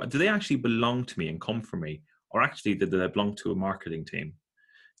value, do they actually belong to me and come from me? Or actually, do they belong to a marketing team?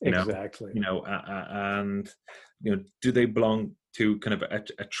 Exactly. And do they belong to kind of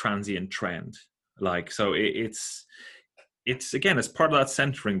a transient trend? Like, so it's again, it's part of that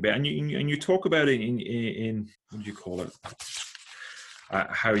centering bit. And you talk about it in what do you call it?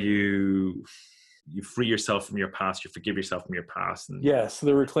 How you free yourself from your past, you forgive yourself from your past. And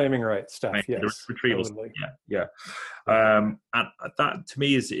the reclaiming rights stuff. Right, the retrieval. Totally. And that to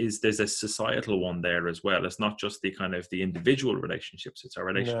me is there's a societal one there as well. It's not just the kind of the individual relationships; it's our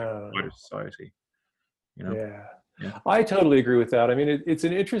relationship with wider society. I totally agree with that. I mean, it's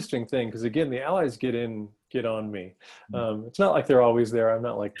an interesting thing, because again, the allies get on me. It's not like they're always there. I'm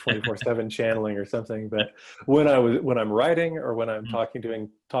not like 24/7 channeling or something, but when I'm writing or when I'm doing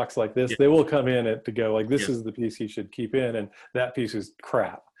talks like this, they will come in to go like, this is the piece you should keep in, and that piece is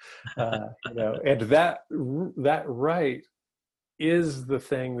crap. And that right is the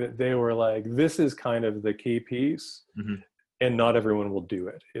thing that they were like, this is kind of the key piece, and not everyone will do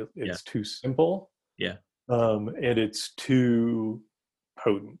it. It's too simple. And it's too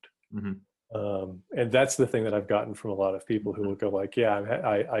potent. And that's the thing that I've gotten from a lot of people who will go like,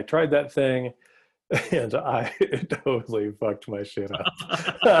 I tried that thing and I totally fucked my shit up.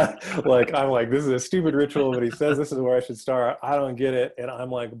 Like, I'm like, this is a stupid ritual, but he says this is where I should start. I don't get it. And I'm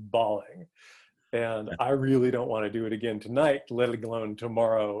like bawling. And I really don't want to do it again tonight, let alone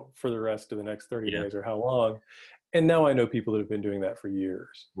tomorrow for the rest of the next 30 days or how long. And now I know people that have been doing that for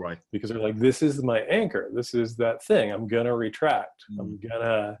years. Right. Because they're like, this is my anchor. This is that thing. I'm going to retract. I'm going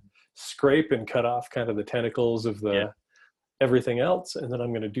to scrape and cut off kind of the tentacles of the everything else. And then I'm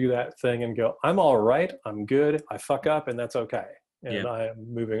going to do that thing and go, I'm all right. I'm good. I fuck up and that's okay. And I am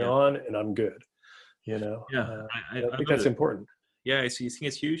moving on and I'm good. You know? I think that's important. Yeah, I think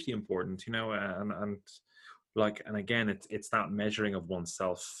it's hugely important, you know, and like, and again, it's that measuring of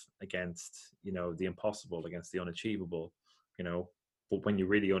oneself against, you know, the impossible, against the unachievable, you know. But when you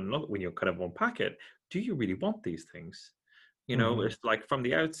really when you kind of unpack it, do you really want these things? You know, it's like from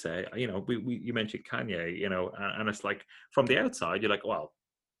the outset, you know, you mentioned Kanye, you know, and it's like from the outside, you're like, well,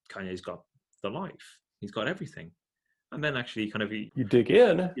 Kanye's got the life, he's got everything. And then actually kind of you dig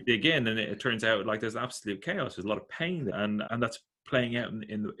in, and it turns out like there's absolute chaos. There's a lot of pain, and that's playing out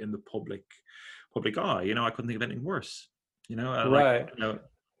in the public eye. You know, I couldn't think of anything worse. You know, right? Like,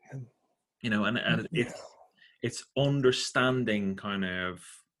 you know, and it's understanding kind of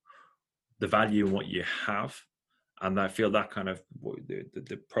the value in what you have, and I feel that kind of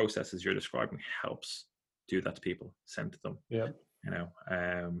the processes you're describing helps do that to people, send to them. Yeah, you know,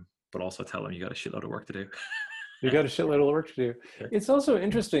 but also tell them you got a shitload of work to do. You got a shitload of work to do. It's also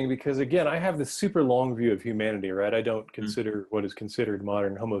interesting because, again, I have this super long view of humanity, right? I don't consider what is considered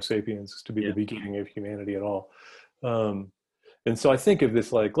modern Homo sapiens to be the beginning of humanity at all. And so I think of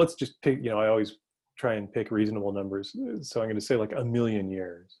this like, let's just pick, you know, I always try and pick reasonable numbers. So I'm going to say like 1 million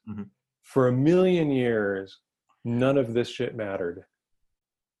years. For 1 million years, none of this shit mattered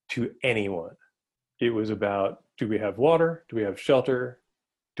to anyone. It was about, do we have water? Do we have shelter?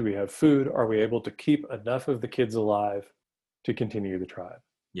 Do we have food? Are we able to keep enough of the kids alive to continue the tribe?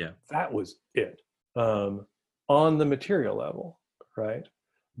 Yeah. That was it. On the material level, right?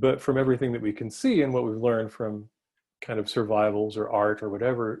 But from everything that we can see and what we've learned from kind of survivals or art or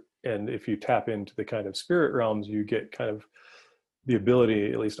whatever, and if you tap into the kind of spirit realms, you get kind of the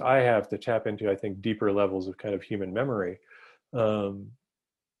ability, at least I have, to tap into, I think, deeper levels of kind of human memory.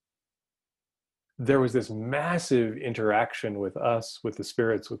 There was this massive interaction with us, with the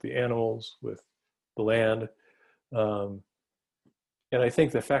spirits, with the animals, with the land. And I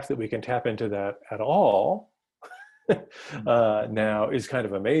think the fact that we can tap into that at all now is kind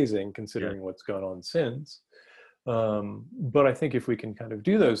of amazing, considering what's gone on since. But I think if we can kind of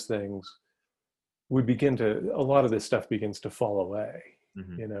do those things, a lot of this stuff begins to fall away.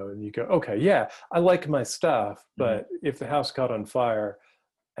 You know, and you go, okay, yeah, I like my stuff, but if the house caught on fire,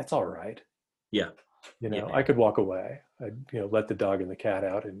 that's all right. Yeah. You know, I could walk away. I'd, you know, let the dog and the cat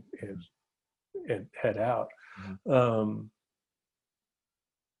out and head out. And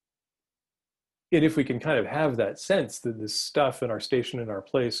if we can kind of have that sense that this stuff in our station in our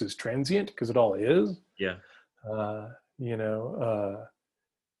place is transient, because it all is. Yeah. You know,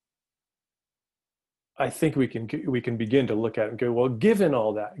 I think we can begin to look at it and go, well, given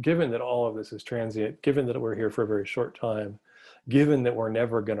that all of this is transient, given that we're here for a very short time, given that we're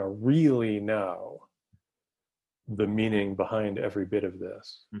never going to really know the meaning behind every bit of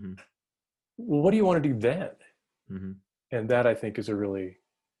this, well, what do you want to do then? And that, I think, is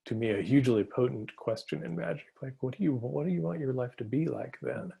to me, a hugely potent question in magic. Like, what do you want your life to be like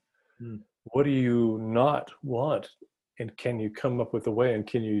then? What do you not want? And can you come up with a way, and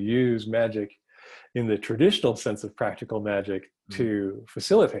can you use magic in the traditional sense of practical magic to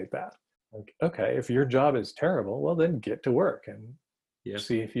facilitate that? Like, okay, if your job is terrible, well, then get to work and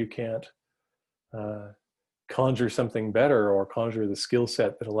see if you can't conjure something better, or conjure the skill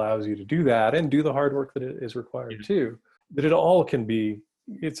set that allows you to do that, and do the hard work that is required too. That it all can be,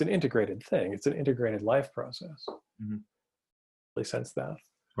 it's an integrated thing. It's an integrated life process. Really sense that.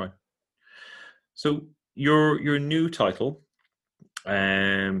 Right. So your new title,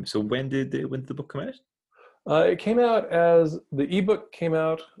 so when did the book come out? It came out as the ebook came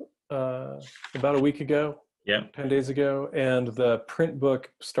out about a week ago, 10 days ago, and the print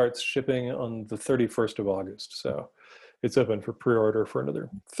book starts shipping on the 31st of August. So it's open for pre-order for another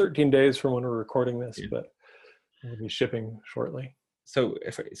 13 days from when we're recording this, but it'll be shipping shortly. So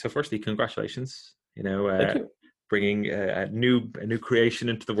firstly, congratulations, you know, Thank you. Bringing a new creation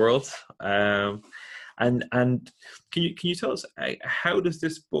into the world. And can you tell us, how does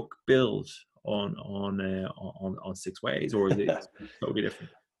this book build on 6 Ways, or is it totally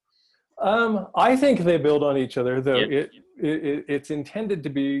different? I think they build on each other, though. It's intended to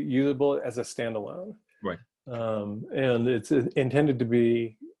be usable as a standalone, right? And it's intended to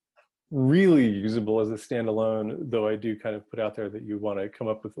be really usable as a standalone, though I do kind of put out there that you want to come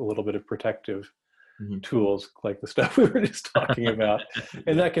up with a little bit of protective tools like the stuff we were just talking about.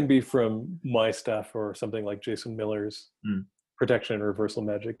 And that can be from my stuff or something like Jason Miller's protection and reversal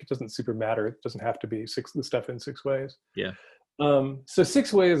magic. It doesn't super matter. It doesn't have to be the stuff in 6 ways. Yeah. So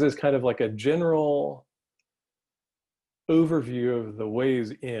 6 ways is kind of like a general overview of the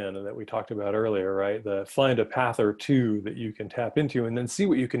ways in that we talked about earlier, right? The find a path or two that you can tap into and then see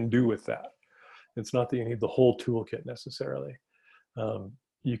what you can do with that. It's not that you need the whole toolkit necessarily.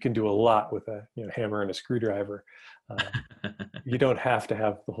 You can do a lot with a hammer and a screwdriver. You don't have to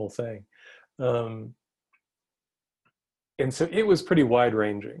have the whole thing. And so it was pretty wide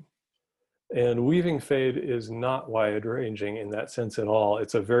ranging. And Weaving Fade is not wide ranging in that sense at all.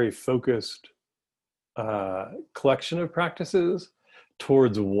 It's a very focused collection of practices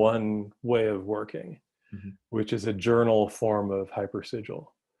towards one way of working, which is a journal form of hypersigil.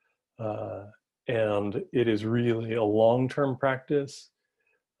 And it is really a long-term practice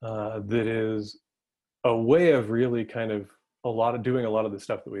that is a way of really kind of doing a lot of the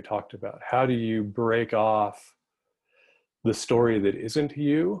stuff that we talked about. How do you break off the story that isn't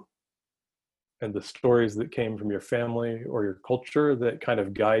you and the stories that came from your family or your culture that kind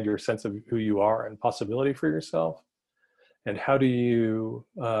of guide your sense of who you are and possibility for yourself? And how do you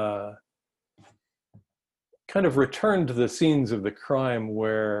kind of return to the scenes of the crime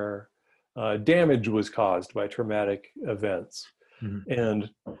where damage was caused by traumatic events and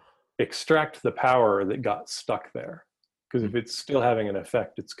extract the power that got stuck there? Because if it's still having an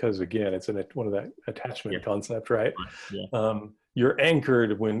effect, it's because, again, it's one of that attachment concept, right? Yeah. You're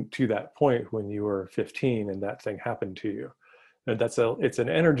anchored to that point when you were 15 and that thing happened to you. And it's an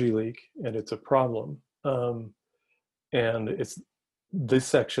energy leak and it's a problem. And it's this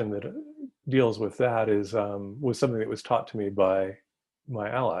section that deals with that was something that was taught to me by my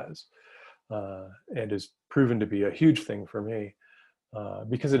allies and has proven to be a huge thing for me.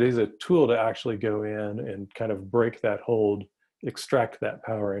 Because it is a tool to actually go in and kind of break that hold, extract that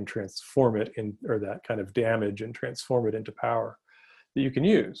power and transform it or that kind of damage and transform it into power that you can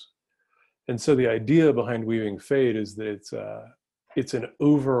use. And so the idea behind Weaving Fade is that it's an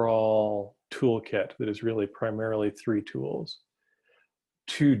overall toolkit that is really primarily 3 tools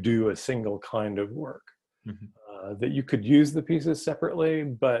to do a single kind of work. That you could use the pieces separately,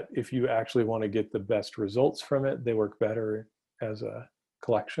 but if you actually want to get the best results from it, they work better as a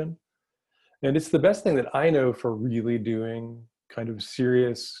collection. And it's the best thing that I know for really doing kind of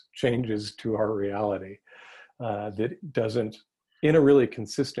serious changes to our reality that doesn't, in a really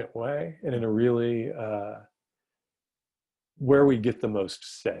consistent way and in a really where we get the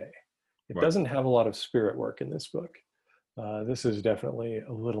most say. It doesn't have a lot of spirit work in this book. This is definitely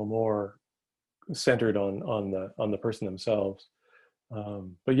a little more centered on the person themselves.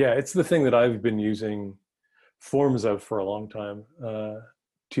 But yeah, it's the thing that I've been using forms of for a long time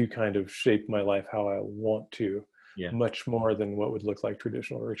to kind of shape my life how I want to, much more than what would look like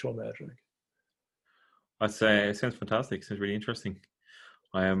traditional ritual magic. I'd say it sounds fantastic. It sounds really interesting.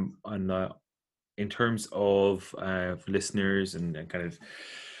 I am in terms of listeners and kind of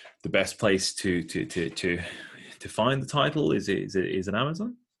the best place to find the title. Is it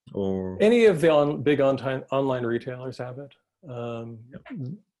Amazon or any of the big online retailers have it?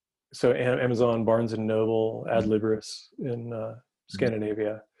 So Amazon, Barnes and Noble, Adlibris in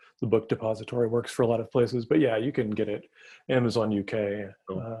Scandinavia. The Book Depository works for a lot of places, but yeah, you can get it Amazon UK,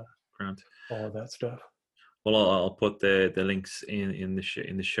 all of that stuff. Well, I'll put the links in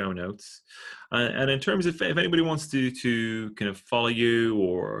the show notes. And in terms of if anybody wants to kind of follow you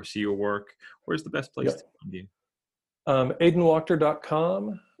or see your work, where's the best place to find you?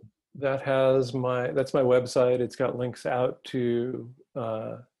 aidenwachter.com. That's my website. It's got links out to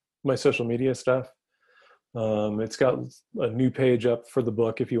my social media stuff. It's got a new page up for the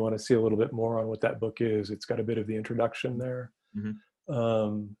book if you want to see a little bit more on what that book is. It's got a bit of the introduction there.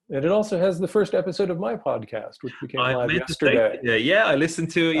 And it also has the first episode of my podcast, which became live yesterday. I listened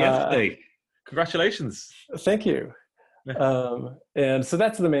to it yesterday. Congratulations. Thank you. And so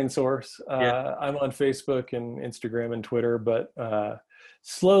that's the main source. I'm on Facebook and Instagram and Twitter, but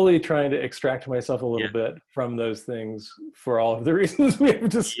slowly trying to extract myself a little bit from those things for all of the reasons we have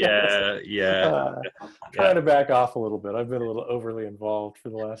discussed. Trying to back off a little bit. I've been a little overly involved for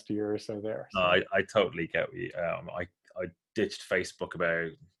the last year or so there. So. I totally get you. I ditched Facebook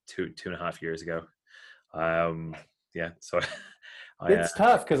about two and a half years ago. So it's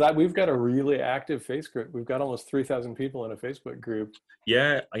tough because we've got a really active Facebook group. We've got almost 3,000 people in a Facebook group.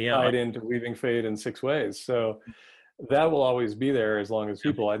 Tied into Weaving Fade in 6 ways. So that will always be there as long as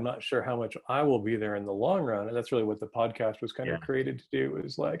people. I'm not sure how much I will be there in the long run, and that's really what the podcast was kind of created to do.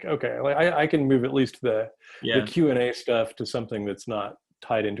 Is like, okay, I can move at least the Q&A stuff to something that's not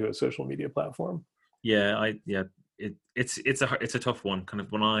tied into a social media platform. It's a tough one. Kind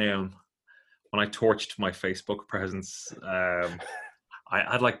of when I torched my Facebook presence, I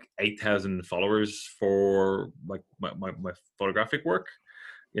had like 8,000 followers for like my photographic work,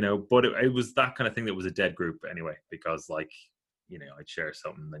 but it was that kind of thing that was a dead group anyway, because like, I'd share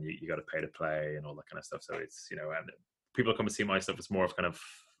something, then you got to pay to play and all that kind of stuff. So it's, and people come and see my stuff. It's more of kind of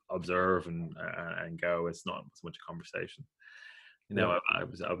observe and go. It's not so much a conversation. I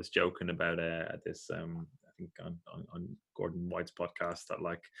was joking about this, I think on Gordon White's podcast, that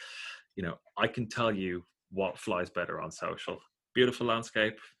like, I can tell you what flies better on social. Beautiful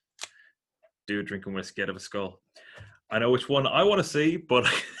landscape, dude drinking whiskey out of a skull. I know which one I want to see, but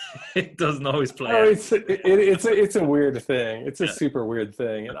it doesn't always play out. It's a weird thing. It's a super weird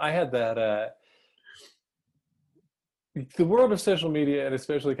thing. And I had that, the world of social media, and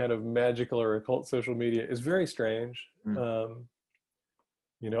especially kind of magical or occult social media, is very strange. I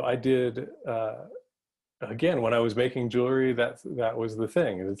did, again, when I was making jewelry, that was the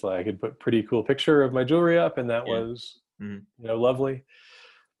thing. It's like I could put pretty cool picture of my jewelry up, and that was, lovely.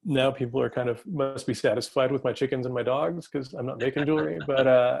 Now people are kind of must be satisfied with my chickens and my dogs because I'm not making jewelry.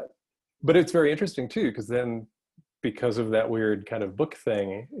 But it's very interesting too, because of that weird kind of book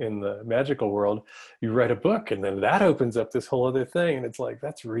thing in the magical world, you write a book and then that opens up this whole other thing, and it's like,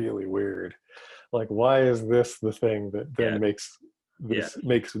 that's really weird. Like, why is this the thing that then makes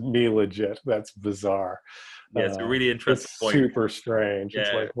me legit? That's bizarre. Yeah, it's a really interesting point. Super strange. Yeah.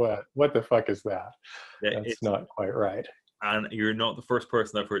 It's like, what the fuck is that? That's not quite right. And you're not the first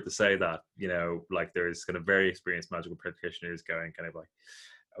person I've heard to say that. Like there's kind of very experienced magical practitioners going kind of like,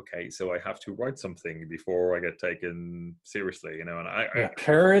 okay, so I have to write something before I get taken seriously, and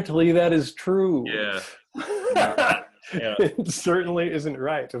apparently that is true. Yeah. It certainly isn't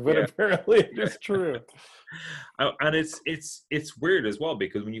right, but apparently it is true. And it's weird as well,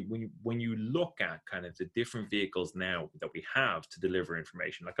 because when you look at kind of the different vehicles now that we have to deliver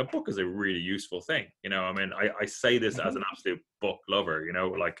information, like a book is a really useful thing. I say this as an absolute book lover.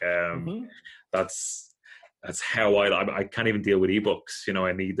 That's how I can't even deal with ebooks.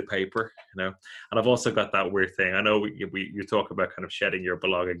 I need the paper. And I've also got that weird thing. I know you talk about kind of shedding your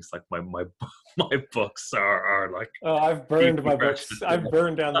belongings. Like my books are like. Oh, I've burned my books. I've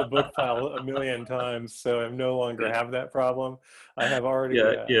burned down the book pile a million times, so I no longer have that problem. I have already.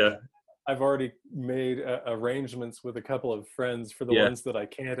 I've already made arrangements with a couple of friends for the ones that I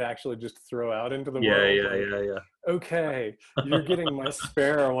can't actually just throw out into the world. Okay, you're getting my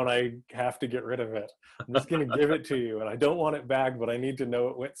spare when I have to get rid of it. I'm just going to give it to you, and I don't want it bagged, but I need to know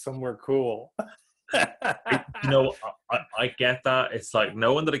it went somewhere cool. I get that. It's like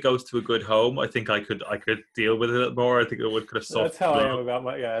knowing that it goes to a good home. I think I could deal with it more. I think it would could have softened. That's how I am about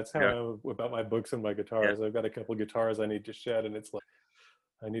my I am about my books and my guitars. I've got a couple guitars I need to shed, and it's like,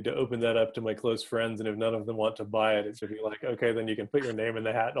 I need to open that up to my close friends, and if none of them want to buy it, it's to be like, okay, then you can put your name in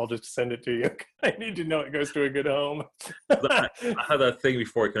the hat and I'll just send it to you. I need to know it goes to a good home. I had that thing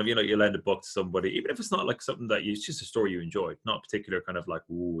before, kind of, you lend a book to somebody, even if it's not like something that it's just a story you enjoyed, not a particular kind of like,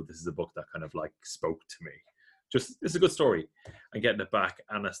 ooh, this is a book that kind of like spoke to me. Just, it's a good story. And getting it back,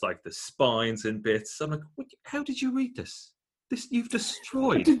 and it's like the spines and bits. I'm like, how did you read this? This you've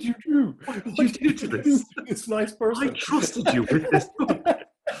destroyed. What did you do? What did you do to this? This nice person. I trusted you with this book.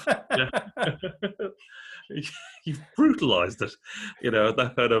 You've brutalized it,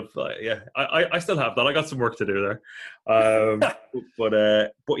 that kind of I still have that. I got some work to do there,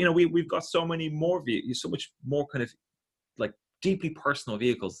 but we've got so many more so much more kind of like deeply personal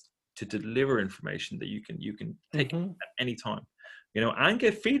vehicles to deliver information that you can take at any time, and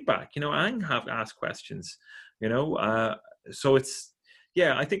get feedback, and ask questions, so it's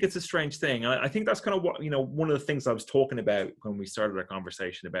I think it's a strange thing. And I think that's kind of what, one of the things I was talking about when we started our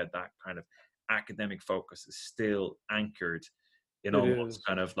conversation about that kind of academic focus is still anchored in almost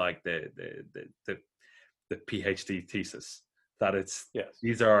kind of like the PhD thesis, that it's,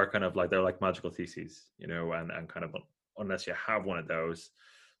 these are kind of like, they're like magical theses, and kind of, unless you have one of those,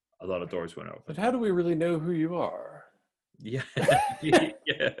 a lot of doors won't open. But how do we really know who you are? Yeah. You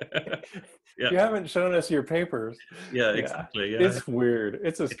haven't shown us your papers. Yeah, exactly. Yeah. It's weird.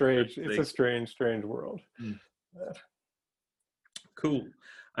 It's a strange world. Cool.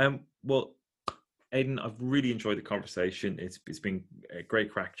 Well, Aidan, I've really enjoyed the conversation. It's been a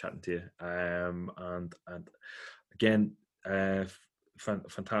great crack chatting to you. And again,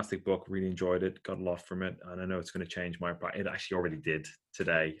 fantastic book. Really enjoyed it. Got a lot from it, and I know it's going to change my. It actually already did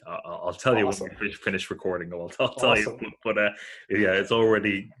today. I'll tell you when we finish recording. I'll tell you. But it's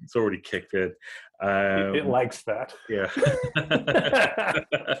already kicked in. It likes that. Yeah.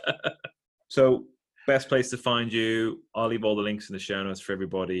 So best place to find you. I'll leave all the links in the show notes for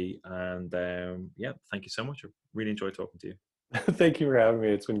everybody. And thank you so much. I really enjoyed talking to you. Thank you for having me.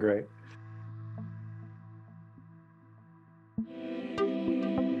 It's been great.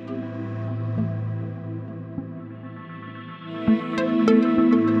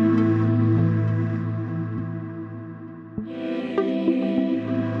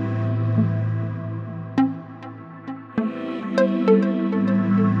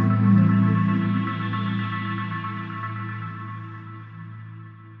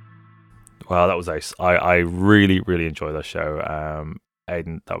 Well, that was ace. I really, really enjoyed that show.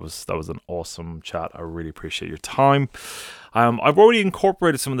 Aidan, that was an awesome chat. I really appreciate your time. I've already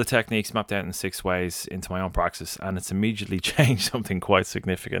incorporated some of the techniques mapped out in 6 ways into my own practice, and it's immediately changed something quite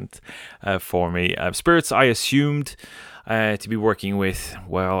significant for me. Spirits I assumed to be working with,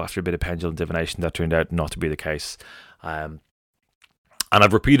 well, after a bit of pendulum divination, that turned out not to be the case. And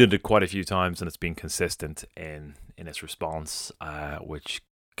I've repeated it quite a few times, and it's been consistent in its response, which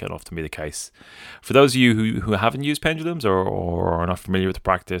can often be the case. For those of you who haven't used pendulums or are not familiar with the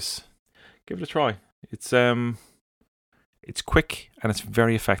practice, give it a try. It's quick and it's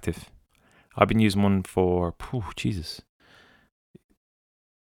very effective. I've been using one for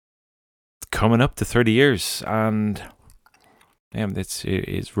coming up to 30 years, and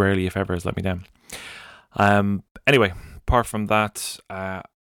it's rarely, if ever, has let me down. Anyway, apart from that,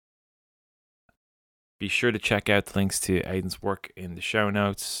 be sure to check out the links to Aidan's work in the show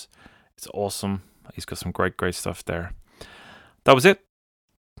notes. It's awesome. He's got some great stuff there. That was it.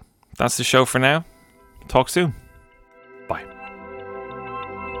 That's the show for now. Talk soon.